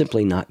you're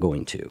simply not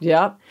going to.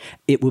 Yeah.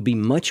 It will be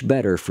much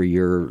better for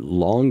your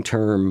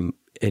long-term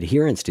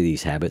adherence to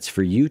these habits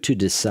for you to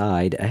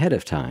decide ahead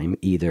of time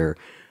either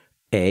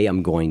A,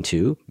 I'm going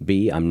to,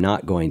 B, I'm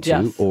not going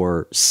to,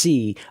 or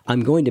C,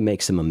 I'm going to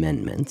make some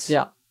amendments.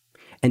 Yeah.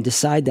 And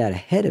decide that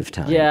ahead of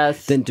time,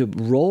 than to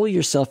roll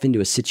yourself into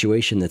a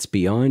situation that's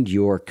beyond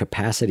your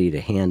capacity to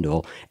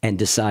handle and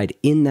decide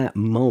in that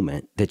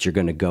moment that you're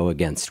going to go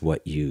against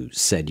what you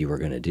said you were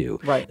going to do.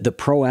 Right. The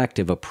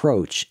proactive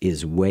approach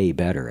is way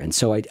better. And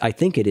so I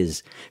think it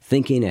is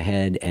thinking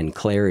ahead and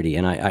clarity.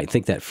 And I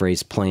think that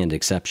phrase planned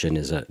exception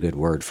is a good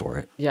word for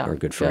it, or a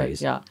good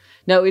phrase. Yeah.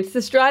 No, it's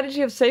the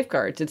strategy of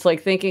safeguards. It's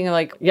like thinking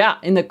like,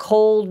 in the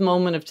cold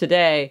moment of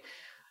today,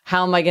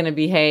 how am I going to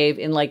behave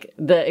in like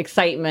the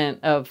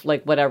excitement of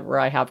like whatever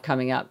I have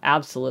coming up?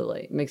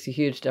 Absolutely. It makes a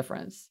huge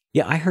difference.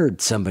 Yeah, I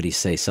heard somebody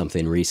say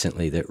something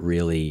recently that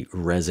really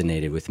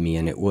resonated with me,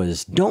 and it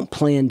was, don't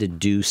plan to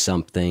do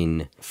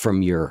something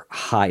from your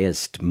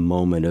highest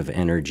moment of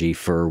energy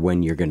for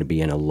when you're going to be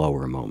in a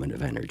lower moment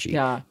of energy.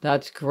 Yeah,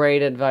 that's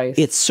great advice.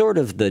 It's sort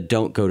of the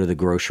don't go to the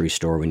grocery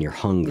store when you're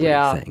hungry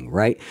thing,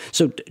 right?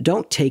 So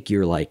don't take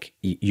your like,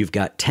 you've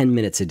got 10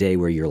 minutes a day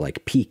where you're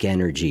like peak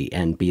energy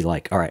and be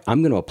like, all right,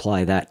 I'm going to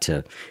apply that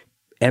to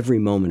every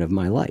moment of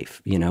my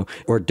life,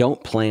 or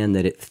don't plan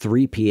that at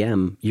 3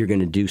 p.m. you're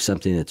going to do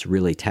something that's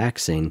really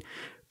taxing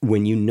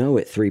when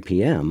at 3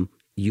 p.m.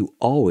 you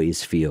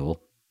always feel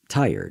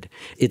tired.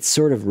 It's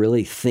sort of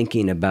really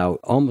thinking about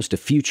almost a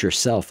future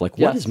self, like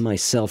what is my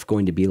self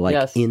going to be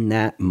like in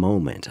that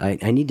moment?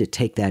 I need to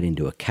take that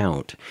into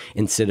account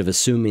instead of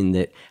assuming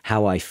that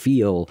how I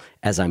feel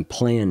as I'm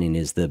planning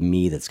is the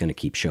me that's going to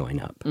keep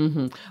showing up.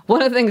 Mm-hmm.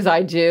 One of the things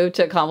I do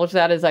to accomplish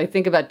that is I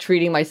think about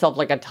treating myself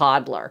like a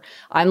toddler.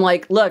 I'm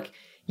like, look,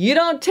 You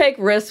don't take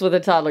risks with a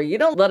toddler. You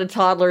don't let a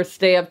toddler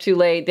stay up too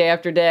late day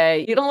after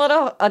day. You don't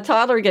let a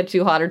toddler get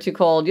too hot or too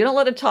cold. You don't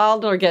let a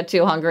toddler get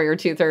too hungry or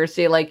too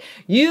thirsty. Like,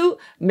 you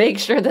make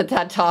sure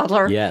that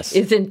toddler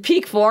is in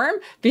peak form,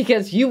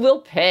 because you will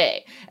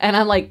pay. And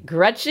I'm like,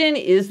 Gretchen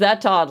is that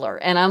toddler.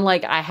 And I'm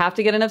like, I have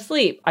to get enough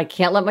sleep. I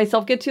can't let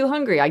myself get too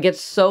hungry. I get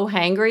so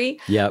hangry.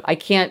 Yep. I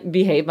can't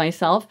behave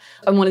myself.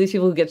 I'm one of these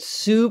people who gets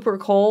super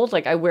cold.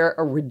 Like, I wear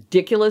a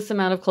ridiculous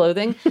amount of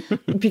clothing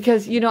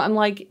because, I'm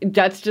like,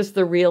 that's just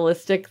the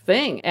realistic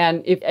thing.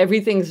 And if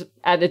everything's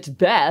at its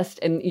best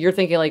and you're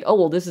thinking like, oh,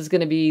 well, this is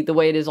going to be the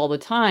way it is all the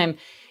time,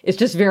 it's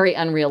just very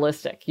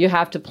unrealistic. You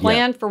have to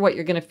plan for what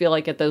you're going to feel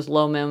like at those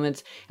low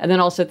moments. And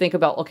then also think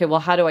about, okay, well,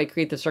 how do I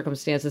create the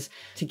circumstances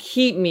to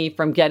keep me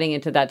from getting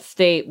into that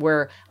state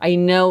where I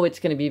know it's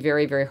going to be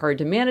very, very hard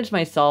to manage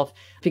myself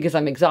because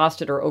I'm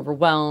exhausted or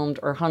overwhelmed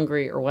or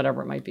hungry or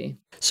whatever it might be.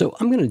 So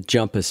I'm going to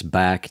jump us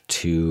back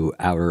to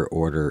outer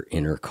order,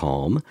 inner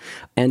calm,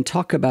 and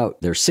talk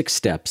about, there's 6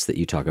 steps that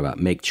you talk about.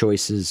 Make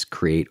choices,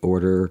 create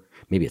order.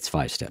 Maybe it's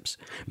 5 steps.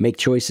 Make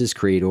choices,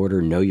 create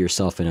order, know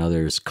yourself and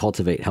others,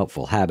 cultivate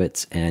helpful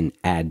habits, and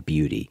add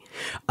beauty.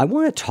 I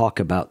want to talk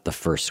about the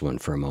first one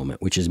for a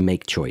moment, which is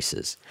make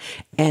choices.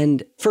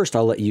 And first,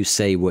 I'll let you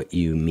say what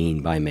you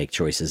mean by make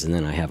choices, and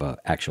then I have an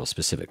actual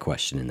specific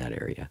question in that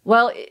area.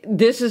 Well,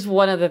 this is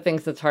one of the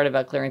things that's hard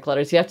about clearing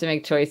clutters. You have to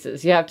make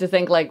choices. You have to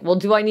think like, well,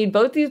 do I need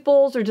both these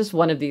bowls or just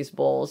one of these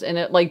bowls? And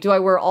do I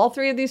wear all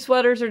 3 of these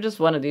sweaters or just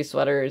one of these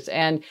sweaters?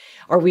 And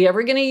are we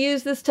ever going to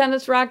use this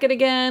tennis racket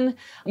again?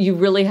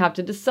 You really have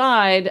to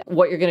decide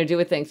what you're going to do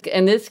with things.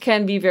 And this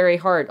can be very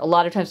hard. A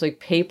lot of times, like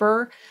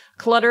paper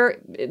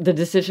clutter, the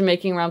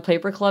decision-making around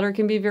paper clutter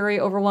can be very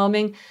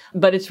overwhelming,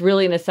 but it's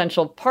really an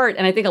essential part.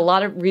 And I think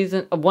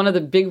one of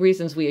the big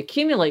reasons we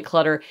accumulate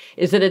clutter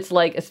is that it's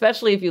like,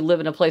 especially if you live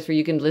in a place where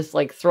you can just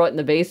like throw it in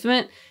the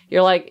basement,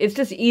 you're like, it's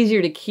just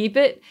easier to keep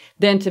it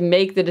than to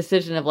make the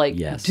decision of like,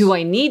 do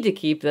I need to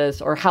keep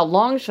this, or how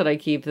long should I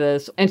keep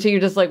this? And so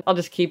you're just like, I'll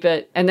just keep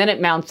it. And then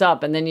it mounts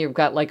up, and then you've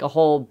got like a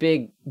whole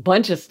big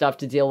bunch of stuff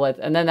to deal with.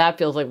 And then that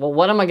feels like, well,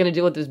 what am I going to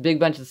do with this big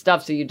bunch of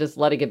stuff? So you just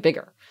let it get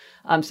bigger.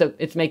 So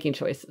it's making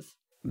choices.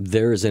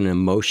 There's an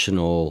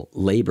emotional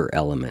labor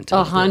element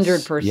of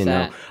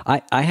 100%.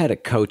 I had a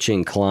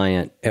coaching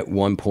client at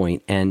one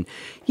point, and,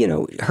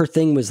 her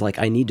thing was like,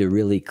 I need to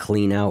really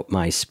clean out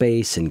my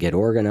space and get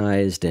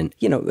organized. And,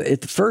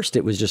 at first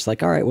it was just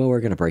like, all right, well,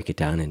 we're going to break it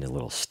down into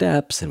little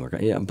steps, and we're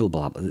going to, blah,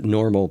 blah, blah,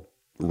 normal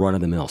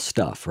run-of-the-mill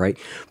stuff, right?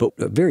 But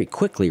what very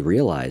quickly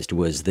realized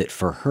was that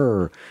for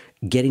her,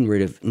 getting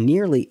rid of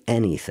nearly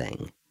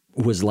anything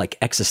was like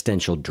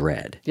existential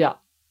dread. Yeah.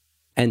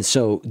 And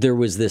so there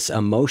was this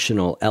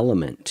emotional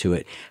element to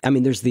it. I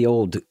mean, there's the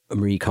old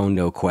Marie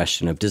Kondo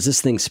question of, does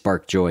this thing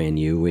spark joy in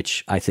you?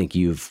 Which I think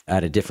you've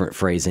had a different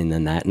phrasing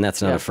than that. And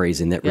that's not a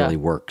phrasing that really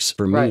works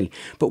for me.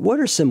 But what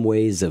are some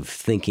ways of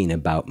thinking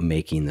about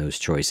making those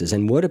choices?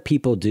 And what do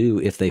people do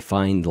if they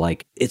find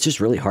like it's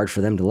just really hard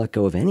for them to let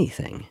go of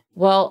anything?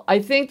 Well, I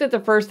think that the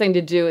first thing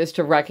to do is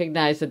to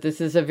recognize that this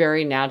is a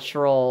very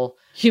natural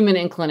human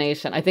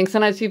inclination. I think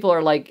sometimes people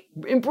are like,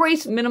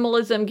 embrace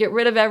minimalism, get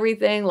rid of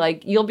everything,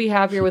 like you'll be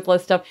happier with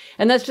less stuff.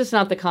 And that's just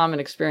not the common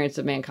experience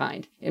of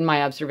mankind, in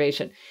my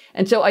observation.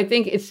 And so I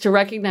think it's to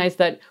recognize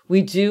that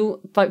we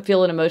do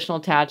feel an emotional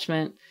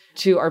attachment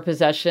to our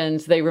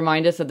possessions. They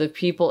remind us of the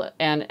people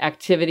and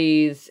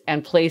activities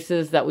and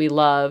places that we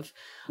love.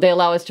 They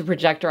allow us to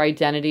project our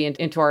identity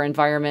into our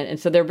environment. And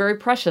so they're very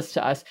precious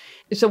to us.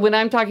 So when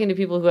I'm talking to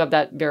people who have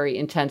that very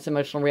intense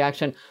emotional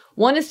reaction,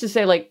 one is to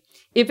say, like,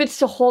 if it's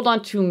to hold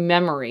on to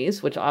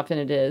memories, which often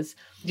it is,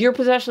 your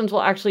possessions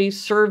will actually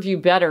serve you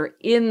better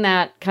in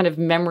that kind of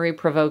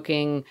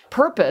memory-provoking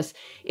purpose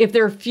if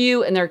they're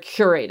few and they're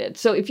curated.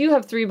 So if you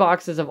have 3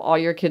 boxes of all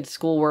your kids'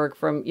 schoolwork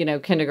from,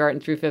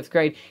 kindergarten through 5th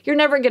grade, you're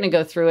never going to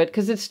go through it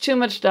because it's too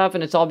much stuff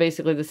and it's all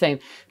basically the same.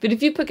 But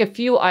if you pick a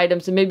few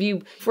items and maybe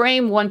you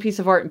frame one piece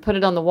of art and put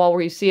it on the wall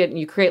where you see it, and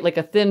you create like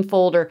a thin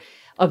folder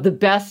of the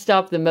best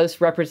stuff, the most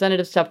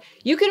representative stuff,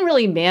 you can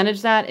really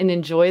manage that and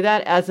enjoy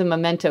that as a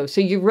memento. So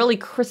you're really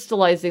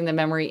crystallizing the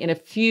memory in a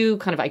few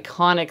kind of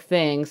iconic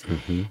things.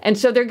 Mm-hmm. And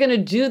so they're going to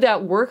do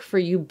that work for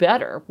you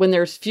better when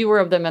there's fewer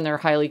of them and they're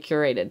highly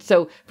curated.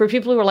 So for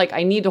people who are like,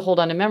 I need to hold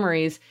on to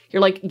memories,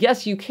 you're like,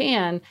 yes, you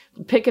can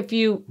pick a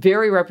few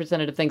very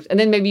representative things. And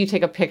then maybe you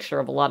take a picture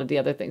of a lot of the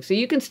other things. So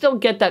you can still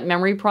get that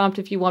memory prompt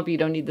if you want, but you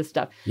don't need the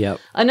stuff. Yep.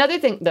 Another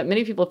thing that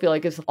many people feel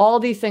like is all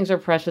these things are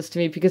precious to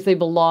me because they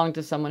belong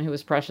to someone who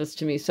is precious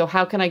to me. So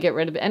how can I get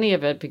rid of any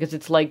of it? Because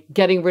it's like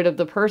getting rid of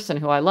the person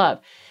who I love.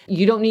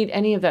 You don't need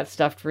any of that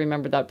stuff to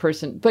remember that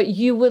person, but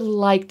you would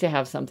like to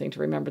have something to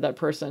remember that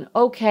person.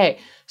 Okay,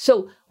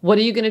 so what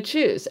are you going to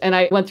choose? And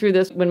I went through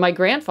this when my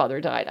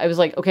grandfather died. I was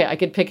like, okay, I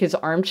could pick his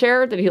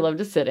armchair that he loved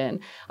to sit in.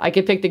 I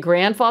could pick the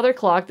grandfather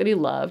clock that he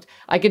loved.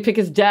 I could pick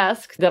his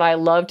desk that I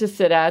loved to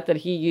sit at that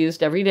he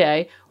used every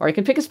day, or I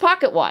could pick his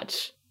pocket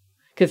watch.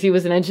 because he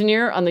was an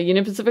engineer on the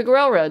Union Pacific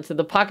Railroad. So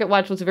the pocket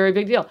watch was a very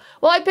big deal.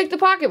 Well, I picked the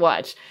pocket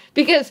watch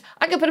because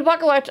I could put a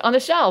pocket watch on the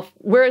shelf.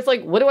 Whereas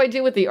like, what do I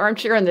do with the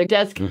armchair and the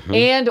desk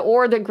and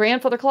or the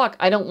grandfather clock?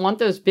 I don't want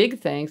those big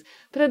things,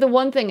 but I have the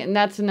one thing, and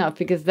that's enough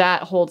because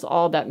that holds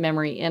all that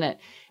memory in it.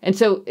 And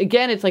so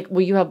again, it's like,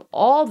 well, you have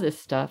all this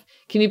stuff.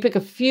 Can you pick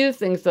a few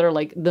things that are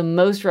like the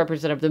most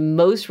representative, the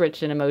most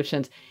rich in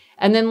emotions,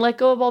 and then let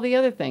go of all the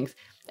other things?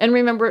 And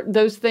remember,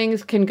 those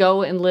things can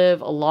go and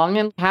live a long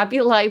and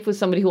happy life with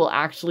somebody who will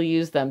actually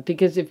use them.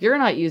 Because if you're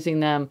not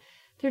using them,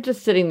 they're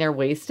just sitting there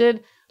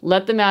wasted.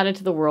 Let them out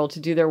into the world to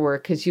do their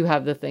work because you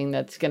have the thing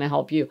that's going to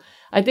help you.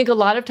 I think a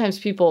lot of times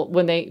people,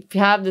 when they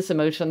have this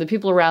emotion, the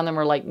people around them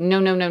are like, no,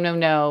 no, no, no,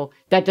 no,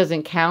 that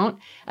doesn't count.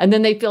 And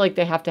then they feel like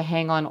they have to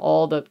hang on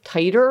all the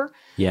tighter.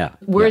 Yeah.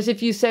 Whereas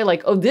if you say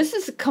like, oh, this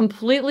is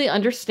completely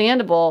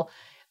understandable,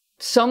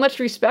 so much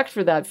respect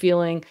for that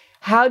feeling.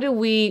 How do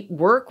we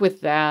work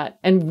with that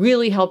and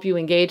really help you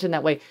engage in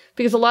that way?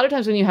 Because a lot of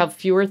times when you have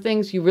fewer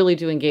things, you really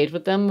do engage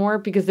with them more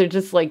because they're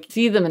just like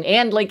see them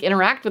and like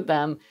interact with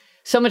them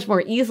so much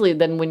more easily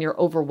than when you're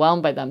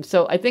overwhelmed by them.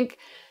 So I think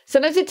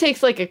sometimes it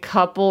takes like a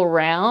couple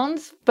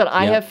rounds, but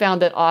I have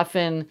found that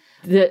often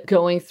that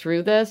going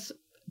through this,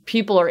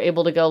 people are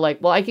able to go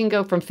like, well, I can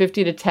go from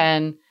 50 to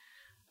 10.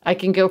 I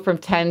can go from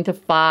 10 to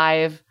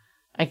 5.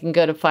 I can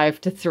go to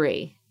 5 to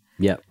 3.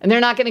 Yeah. And they're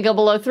not going to go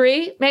below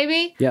 3,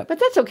 maybe. Yeah. But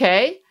that's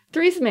okay.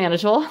 3 is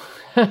manageable.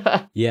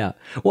 Yeah.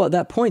 Well,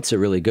 that point's a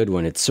really good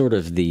one. It's sort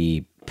of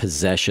the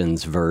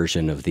possessions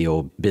version of the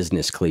old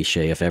business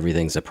cliche, if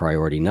everything's a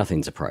priority,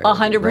 nothing's a priority.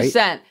 100%.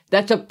 Right?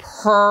 That's a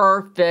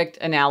perfect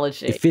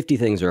analogy. If 50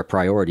 things are a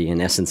priority,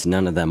 in essence,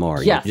 none of them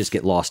are. Yes. You just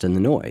get lost in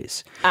the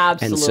noise.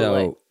 Absolutely. And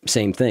so,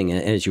 same thing.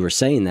 And as you were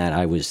saying that,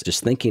 I was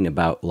just thinking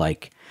about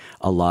like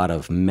a lot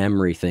of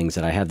memory things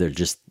that I have that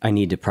just, I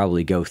need to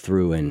probably go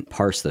through and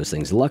parse those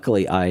things.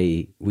 Luckily,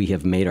 we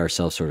have made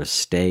ourselves sort of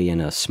stay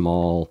in a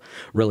small,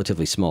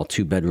 relatively small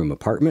 2-bedroom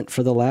apartment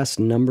for the last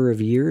number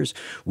of years,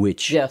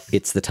 which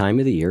it's the time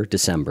of the year,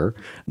 December,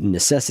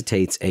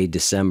 necessitates a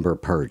December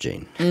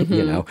purging,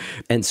 you know?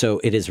 And so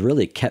it has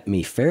really kept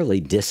me fairly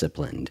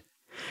disciplined.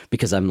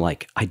 Because I'm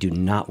like, I do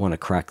not want to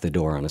crack the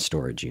door on a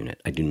storage unit.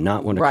 I do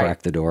not want to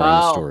crack the door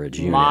on a storage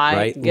unit,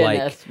 right?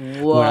 Goodness.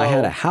 Like when I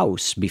had a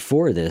house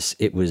before this,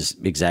 it was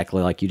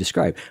exactly like you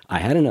described. I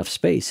had enough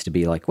space to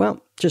be like,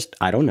 well, just,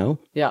 I don't know.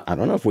 Yeah. I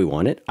don't know if we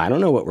want it. I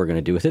don't know what we're going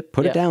to do with it.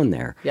 Put it down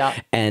there. Yeah.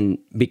 And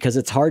because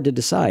it's hard to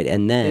decide.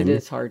 And then it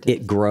is hard to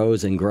it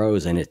grows and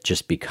grows and it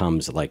just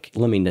becomes like,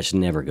 let me just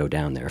never go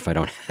down there if I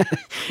don't,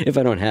 if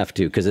I don't have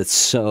to, because it's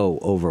so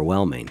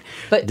overwhelming.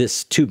 But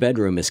this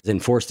 2-bedroom has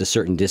enforced a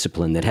certain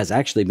discipline that has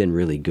actually been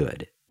really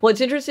good. Well,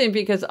 it's interesting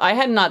because I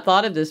had not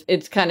thought of this.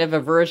 It's kind of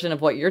a version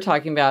of what you're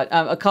talking about.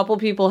 A couple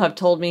people have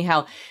told me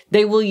how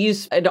they will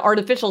use an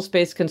artificial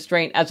space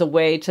constraint as a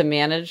way to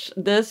manage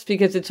this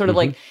because it's sort of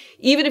like,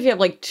 even if you have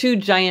like 2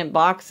 giant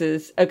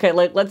boxes, okay,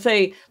 like let's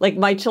say like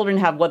my children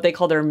have what they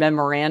call their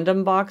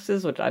memorandum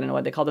boxes, which I don't know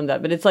why they call them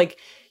that, but it's like,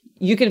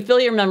 you can fill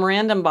your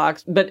memorandum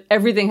box, but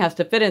everything has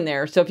to fit in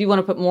there. So if you want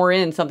to put more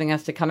in, something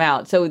has to come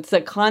out. So it's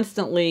like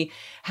constantly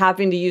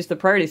having to use the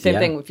priority. Same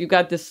thing. If you've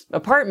got this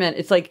apartment,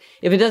 it's like,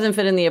 if it doesn't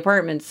fit in the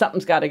apartment,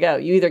 something's got to go.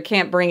 You either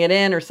can't bring it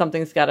in or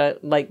something's got to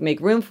like make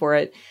room for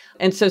it.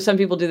 And so some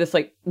people do this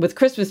like with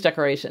Christmas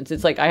decorations.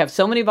 It's like, I have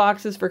so many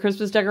boxes for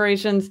Christmas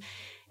decorations.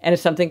 And if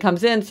something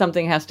comes in,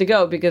 something has to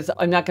go because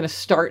I'm not going to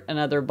start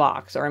another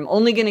box, or I'm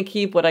only going to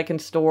keep what I can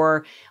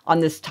store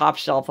on this top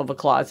shelf of a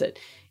closet.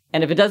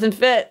 And if it doesn't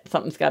fit,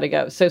 something's got to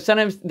go. So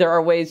sometimes there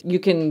are ways you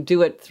can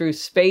do it through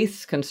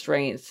space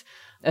constraints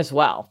as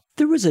well.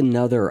 There was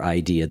another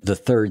idea. The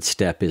third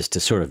step is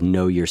to sort of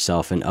know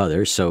yourself and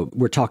others. So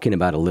we're talking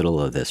about a little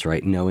of this,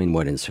 right? Knowing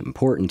what is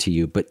important to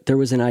you. But there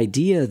was an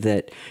idea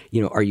that,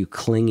 you know, are you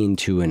clinging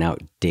to an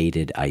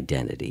outdated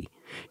identity?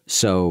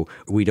 So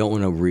we don't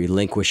want to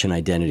relinquish an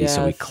identity,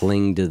 so we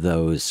cling to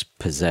those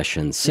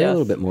possessions. Say a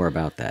little bit more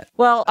about that.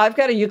 Well, I've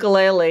got a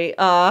ukulele.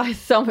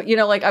 You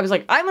know, like I was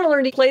like, I'm going to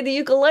learn to play the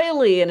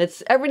ukulele, and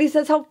everybody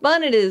says how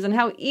fun it is and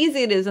how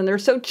easy it is, and they're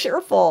so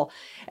cheerful.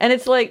 And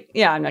it's like,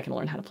 yeah, I'm not going to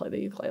learn how to play the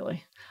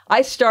ukulele.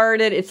 I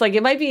started, it's like,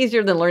 it might be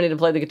easier than learning to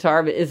play the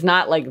guitar, but it's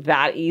not like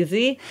that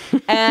easy.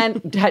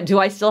 And do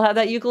I still have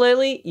that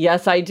ukulele?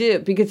 Yes, I do.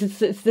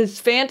 Because it's this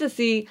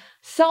fantasy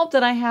self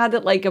that I had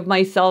that like of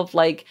myself,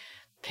 like,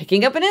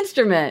 picking up an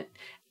instrument.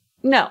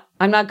 No,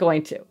 I'm not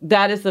going to.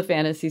 That is the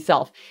fantasy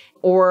self.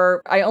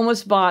 Or I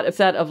almost bought a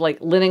set of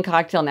like linen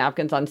cocktail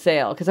napkins on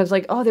sale because I was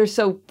like, oh, they're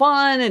so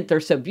fun and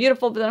they're so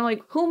beautiful. But then I'm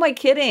like, who am I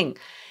kidding?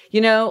 You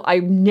know, I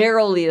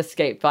narrowly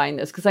escaped buying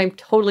this because I'm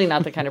totally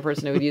not the kind of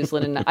person who would use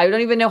linen. I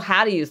don't even know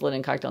how to use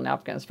linen cocktail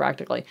napkins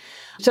practically.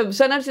 So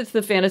sometimes it's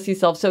the fantasy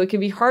self. So it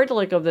can be hard to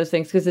let go of those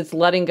things because it's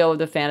letting go of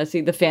the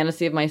fantasy. The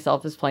fantasy of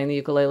myself is playing the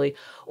ukulele.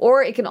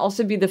 Or it can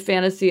also be the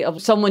fantasy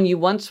of someone you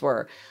once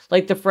were.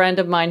 Like the friend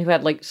of mine who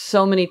had like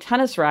so many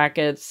tennis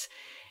rackets.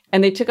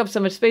 and they took up so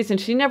much space, and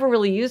she never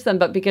really used them.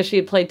 But because she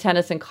had played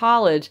tennis in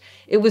college,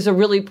 it was a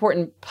really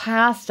important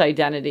past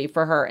identity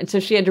for her. And so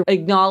she had to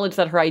acknowledge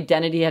that her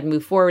identity had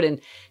moved forward,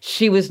 and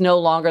she was no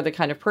longer the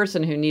kind of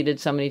person who needed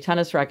so many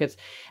tennis rackets.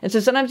 And so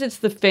sometimes it's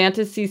the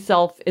fantasy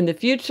self in the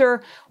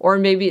future, or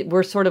maybe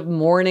we're sort of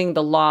mourning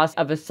the loss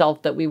of a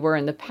self that we were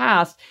in the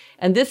past.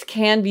 And this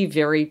can be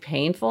very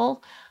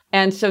painful.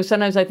 And so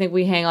sometimes I think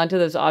we hang on to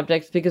those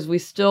objects because we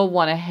still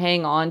want to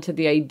hang on to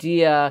the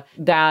idea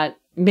that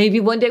maybe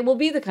one day we'll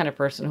be the kind of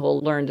person who will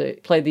learn to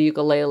play the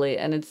ukulele.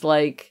 And it's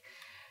like,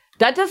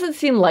 that doesn't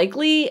seem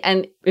likely.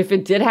 And if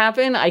it did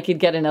happen, I could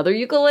get another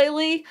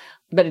ukulele,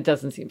 but it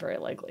doesn't seem very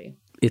likely.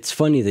 It's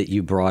funny that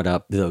you brought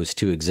up those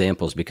two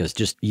examples because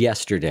just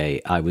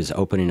yesterday I was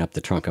opening up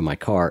the trunk of my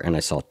car and I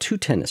saw 2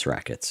 tennis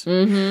rackets.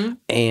 Mm-hmm.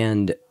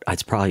 And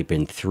it's probably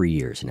been 3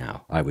 years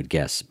now, I would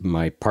guess.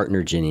 My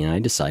partner, Ginny, and I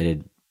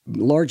decided,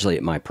 largely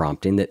at my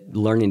prompting, that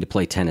learning to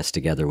play tennis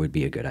together would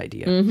be a good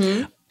idea.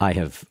 Mm-hmm. I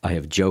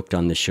have joked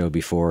on this show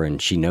before, and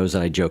she knows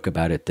that I joke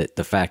about it, that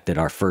the fact that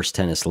our first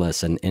tennis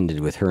lesson ended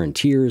with her in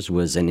tears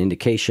was an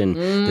indication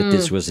that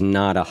this was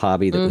not a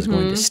hobby that was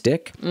going to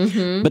stick.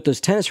 Mm-hmm. But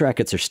those tennis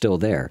rackets are still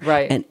there.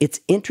 Right. And it's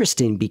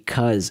interesting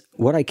because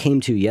what I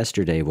came to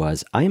yesterday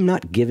was I am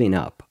not giving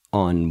up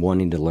on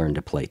wanting to learn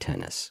to play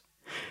tennis.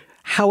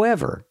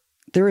 However,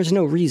 there is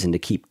no reason to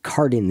keep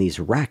carting these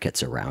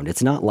rackets around.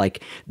 It's not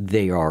like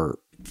they are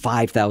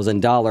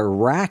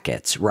 $5,000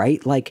 rackets,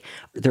 right? Like,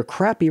 they're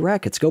crappy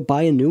rackets. Go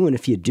buy a new one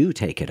if you do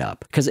take it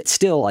up. Because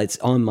it's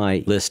on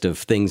my list of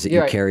things that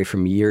you carry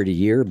from year to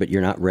year, but you're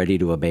not ready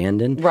to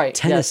abandon. Right.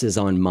 Tennis is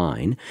on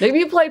mine. Maybe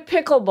you play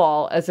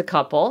pickleball as a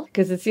couple,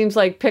 because it seems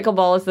like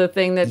pickleball is the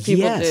thing that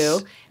people do.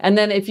 And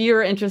then if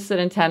you're interested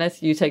in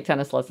tennis, you take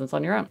tennis lessons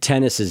on your own.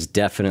 Tennis is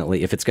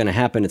definitely, if it's going to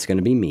happen, it's going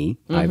to be me.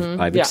 Mm-hmm.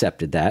 I've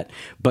accepted that.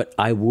 But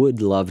I would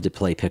love to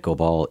play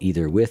pickleball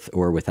either with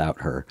or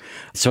without her.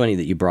 It's funny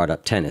that you brought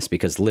up tennis,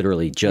 because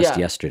literally just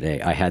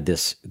yesterday I had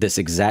this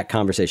exact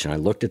conversation. I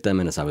looked at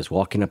them, and as I was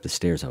walking up the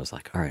stairs, I was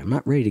like, all right, I'm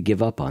not ready to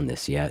give up on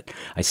this yet.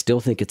 I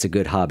still think it's a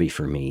good hobby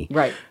for me.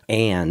 Right.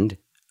 And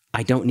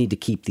I don't need to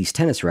keep these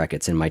tennis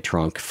rackets in my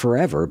trunk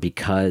forever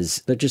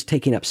because they're just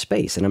taking up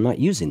space and I'm not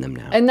using them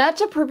now. And that's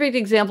a perfect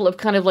example of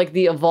kind of like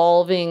the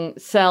evolving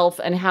self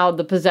and how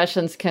the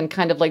possessions can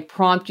kind of like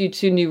prompt you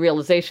to new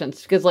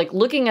realizations. Because like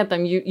looking at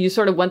them, you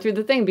sort of went through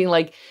the thing being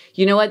like,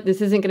 you know what, this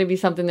isn't going to be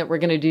something that we're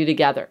going to do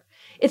together.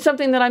 It's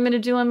something that I'm going to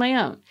do on my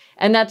own.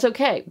 And that's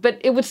okay.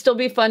 But it would still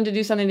be fun to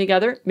do something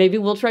together. Maybe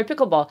we'll try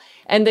pickleball.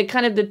 And the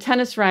kind of the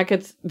tennis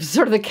rackets,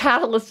 sort of the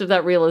catalyst of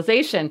that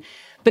realization.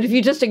 But if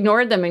you just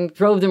ignored them and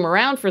drove them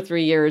around for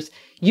 3 years,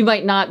 you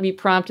might not be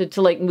prompted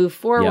to like move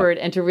forward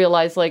and to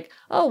realize like,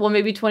 oh, well,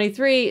 maybe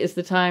 23 is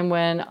the time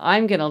when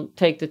I'm going to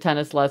take the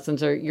tennis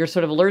lessons, or you're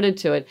sort of alerted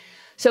to it.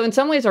 So in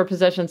some ways, our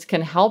possessions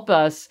can help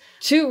us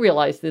to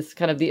realize this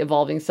kind of the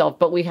evolving self,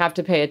 but we have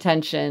to pay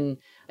attention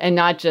and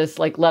not just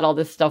like let all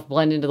this stuff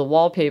blend into the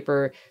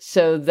wallpaper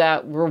so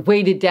that we're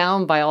weighted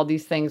down by all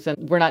these things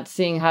and we're not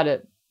seeing how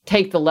to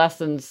take the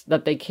lessons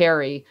that they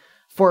carry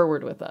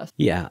forward with us.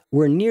 Yeah,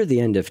 we're near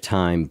the end of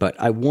time, but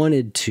I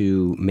wanted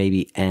to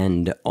maybe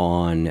end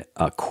on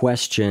a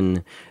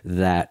question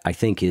that I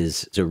think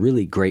is a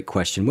really great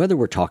question, whether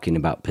we're talking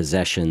about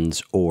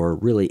possessions or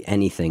really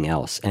anything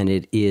else. And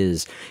it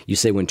is, you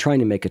say, when trying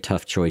to make a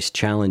tough choice,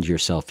 challenge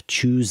yourself,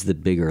 choose the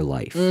bigger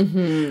life.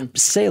 Mm-hmm.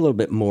 Say a little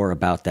bit more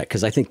about that,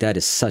 because I think that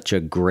is such a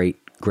great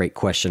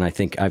question. I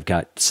think I've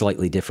got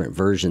slightly different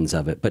versions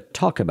of it, but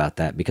talk about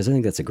that, because I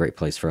think that's a great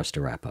place for us to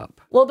wrap up.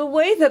 Well, the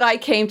way that I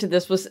came to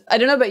this was, I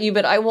don't know about you,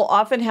 but I will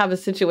often have a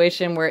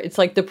situation where it's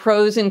like the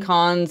pros and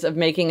cons of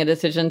making a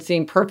decision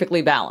seem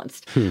perfectly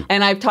balanced.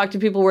 And I've talked to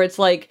people where it's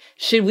like,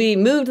 should we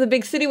move to the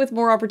big city with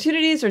more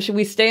opportunities, or should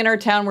we stay in our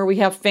town where we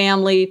have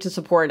family to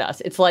support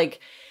us? It's like,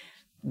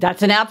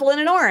 that's an apple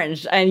and an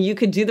orange. And you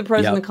could do the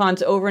pros and the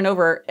cons over and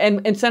over.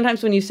 And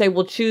sometimes when you say,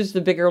 well, choose the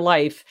bigger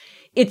life,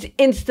 it's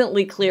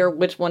instantly clear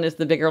which one is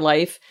the bigger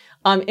life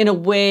in a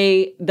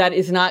way that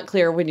is not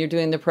clear when you're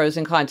doing the pros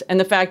and cons. And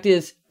the fact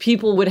is,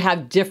 people would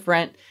have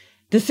different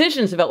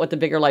decisions about what the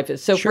bigger life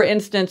is. So for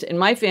instance, in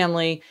my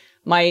family,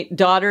 my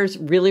daughters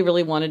really,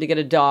 really wanted to get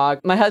a dog.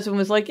 My husband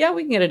was like, yeah,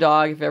 we can get a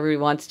dog if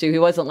everybody wants to. He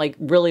wasn't like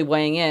really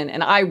weighing in.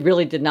 And I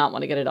really did not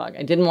want to get a dog.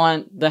 I didn't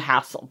want the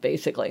hassle,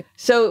 basically.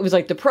 So it was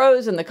like the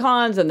pros and the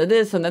cons and the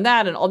this and the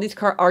that and all these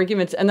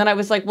arguments. And then I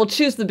was like, well,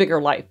 choose the bigger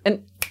life.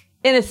 And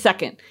in a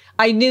second,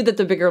 I knew that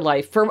the bigger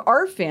life for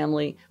our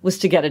family was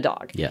to get a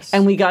dog. Yes.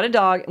 And we got a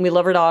dog and we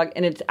love our dog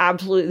and it's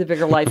absolutely the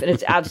bigger life and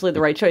it's absolutely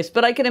the right choice.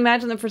 But I can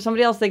imagine that for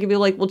somebody else, they could be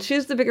like, well,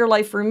 choose the bigger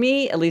life. For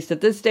me, at least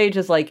at this stage,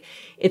 is like,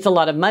 it's a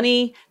lot of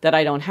money that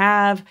I don't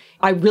have.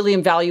 I really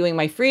am valuing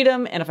my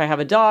freedom. And if I have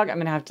a dog, I'm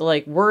going to have to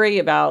like worry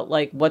about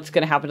like what's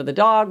going to happen to the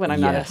dog when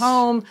I'm not at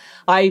home.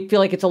 I feel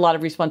like it's a lot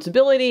of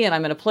responsibility and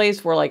I'm in a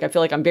place where like, I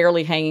feel like I'm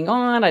barely hanging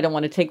on. I don't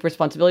want to take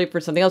responsibility for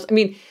something else. I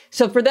mean,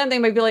 so for them, they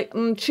might be like,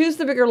 choose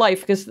the bigger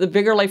life, because the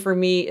bigger life for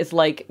me is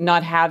like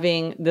not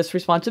having this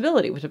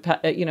responsibility, which,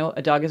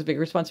 a dog is a big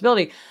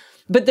responsibility.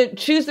 But the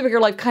choose the bigger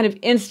life kind of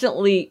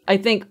instantly, I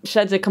think,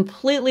 sheds a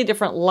completely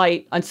different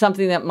light on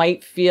something that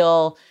might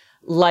feel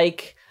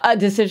like a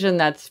decision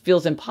that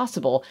feels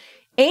impossible.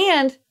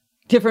 And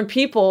different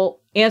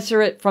people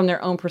answer it from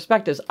their own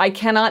perspectives. I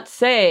cannot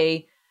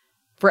say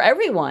for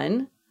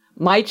everyone,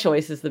 my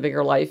choice is the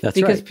bigger life. That's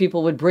because right.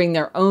 People would bring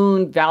their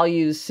own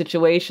values,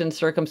 situations,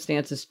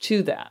 circumstances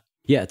to that.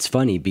 Yeah, it's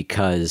funny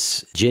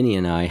because Ginny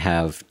and I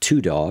have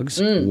 2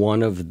 dogs.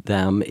 One of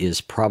them is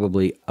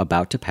probably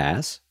about to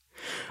pass.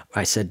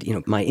 I said,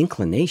 my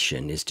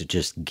inclination is to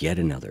just get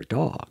another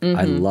dog.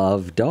 I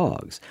love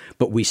dogs.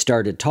 But we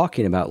started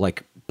talking about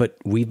but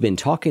we've been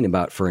talking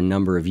about for a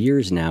number of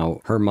years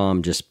now. Her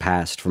mom just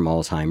passed from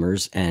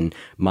Alzheimer's, and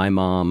my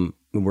mom,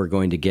 we're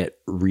going to get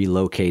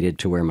relocated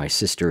to where my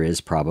sister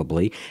is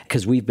probably,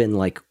 because we've been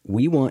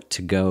we want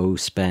to go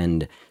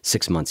spend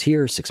 6 months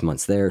here, 6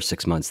 months there,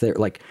 6 months there.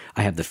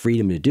 I have the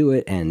freedom to do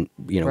it and,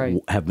 Right.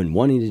 have been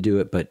wanting to do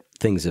it, but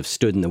things have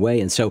stood in the way.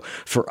 And so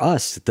for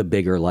us, the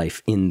bigger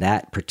life in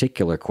that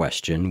particular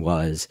question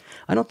was,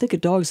 I don't think a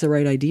dog's the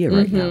right idea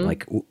right now.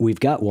 We've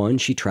got one,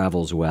 she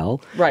travels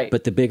well. Right.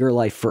 But the bigger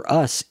life for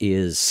us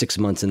is 6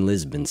 months in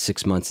Lisbon,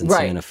 6 months in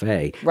Right. Santa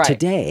Fe Right.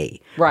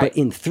 today. Right. But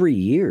in 3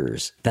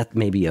 years, that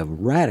may be a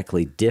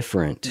radically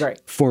different Right.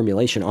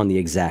 formulation on the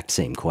exact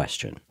same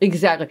question.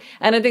 Exactly.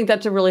 And I think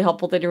that's a really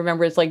helpful thing to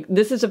remember. It's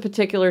this is a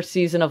particular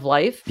season of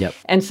life. Yep.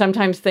 And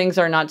sometimes things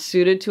are not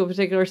suited to a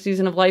particular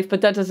season of life, but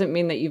that doesn't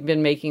mean that you've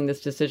been making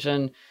this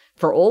decision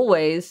for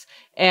always.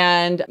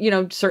 And,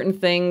 certain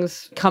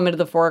things come into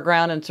the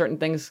foreground and certain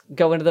things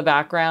go into the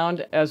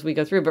background as we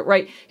go through. But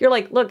you're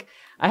look,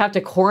 I have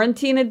to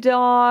quarantine a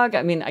dog.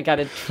 I mean, I got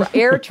to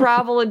air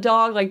travel a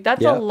dog.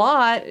 That's Yeah. a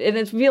lot. And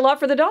it's be a lot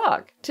for the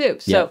dog too.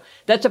 So Yeah.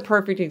 that's a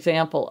perfect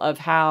example of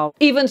how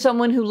even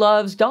someone who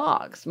loves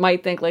dogs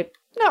might think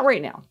not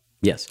right now.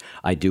 Yes,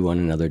 I do want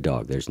another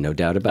dog. There's no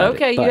doubt about it.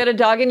 Okay, you but got a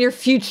dog in your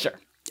future.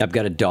 I've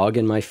got a dog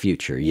in my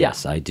future.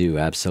 Yes, I do.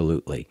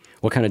 Absolutely.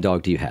 What kind of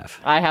dog do you have?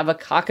 I have a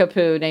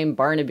cockapoo named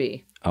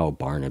Barnaby. Oh,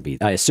 Barnaby.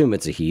 I assume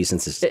it's a he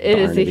since it's It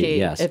is Barnaby. a he.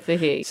 Yes. It's a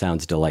he.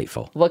 Sounds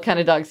delightful. What kind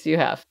of dogs do you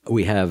have?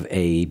 We have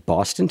a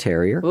Boston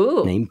Terrier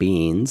Ooh. named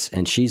Beans,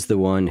 and she's the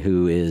one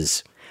who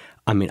is,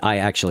 I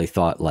actually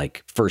thought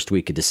first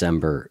week of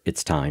December,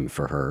 it's time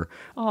for her.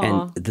 Aww.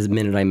 And the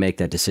minute I make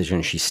that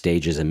decision, she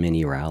stages a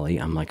mini rally.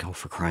 I'm like, oh,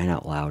 for crying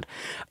out loud.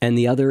 And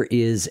the other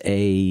is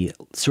a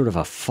sort of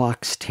a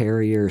Fox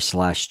Terrier /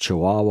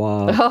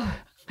 Chihuahua.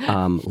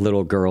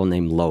 Little girl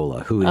named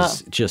Lola, who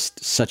is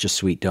just such a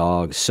sweet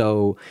dog.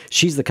 So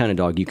she's the kind of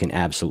dog you can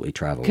absolutely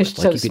travel with.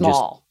 Because she's so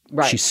small.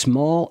 Right. She's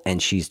small and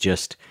she's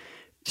just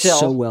Chill.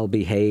 so well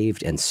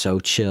behaved and so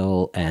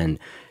chill. And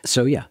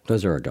so, yeah,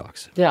 those are our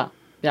dogs. Yeah.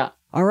 Yeah.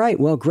 All right.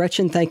 Well,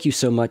 Gretchen, thank you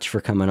so much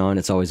for coming on.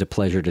 It's always a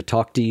pleasure to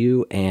talk to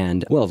you.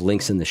 And we'll have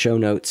links in the show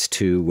notes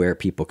to where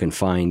people can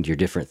find your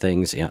different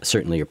things. Yeah,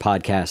 certainly your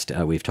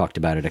podcast. We've talked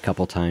about it a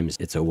couple times.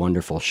 It's a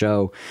wonderful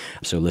show.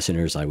 So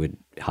listeners, I would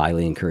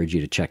highly encourage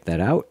you to check that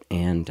out.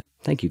 And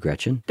thank you,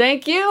 Gretchen.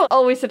 Thank you.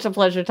 Always such a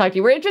pleasure to talk to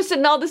you. We're interested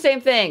in all the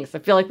same things. I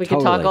feel like we could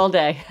talk Totally. all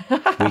day.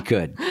 We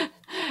could.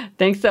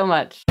 Thanks so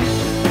much.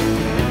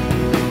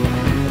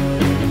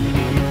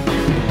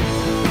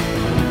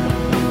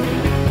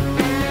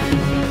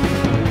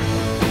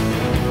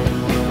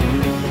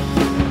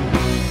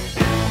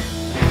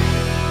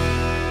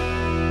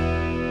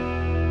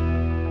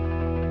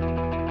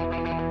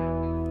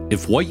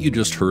 If what you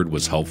just heard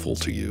was helpful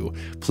to you,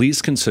 please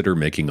consider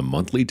making a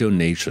monthly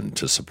donation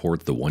to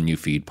support the One You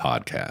Feed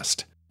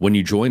podcast. When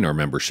you join our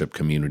membership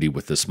community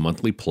with this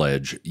monthly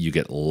pledge, you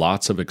get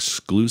lots of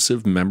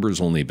exclusive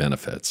members-only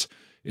benefits.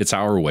 It's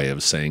our way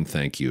of saying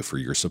thank you for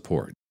your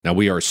support. Now,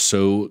 we are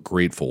so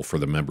grateful for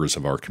the members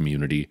of our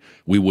community.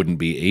 We wouldn't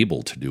be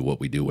able to do what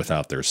we do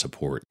without their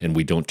support, and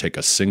we don't take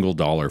a single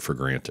dollar for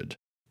granted.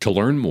 To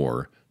learn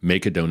more,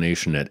 make a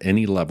donation at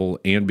any level,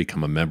 and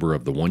become a member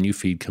of the One You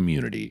Feed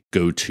community,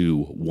 go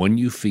to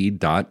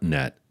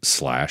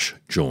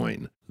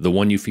oneyoufeed.net/join. The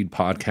One You Feed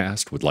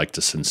podcast would like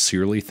to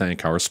sincerely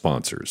thank our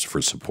sponsors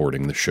for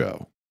supporting the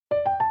show.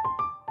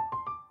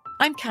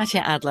 I'm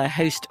Katya Adler,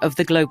 host of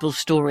The Global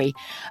Story.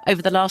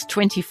 Over the last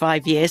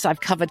 25 years,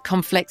 I've covered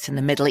conflicts in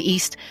the Middle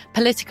East,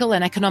 political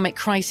and economic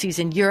crises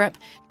in Europe,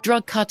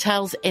 drug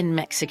cartels in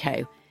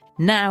Mexico.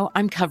 Now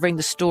I'm covering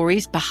the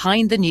stories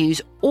behind the news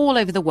all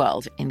over the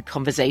world in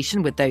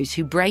conversation with those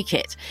who break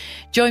it.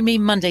 Join me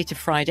Monday to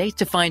Friday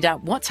to find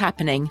out what's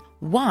happening,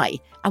 why,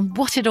 and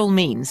what it all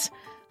means.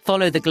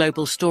 Follow The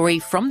Global Story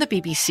from the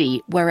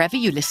BBC wherever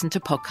you listen to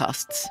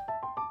podcasts.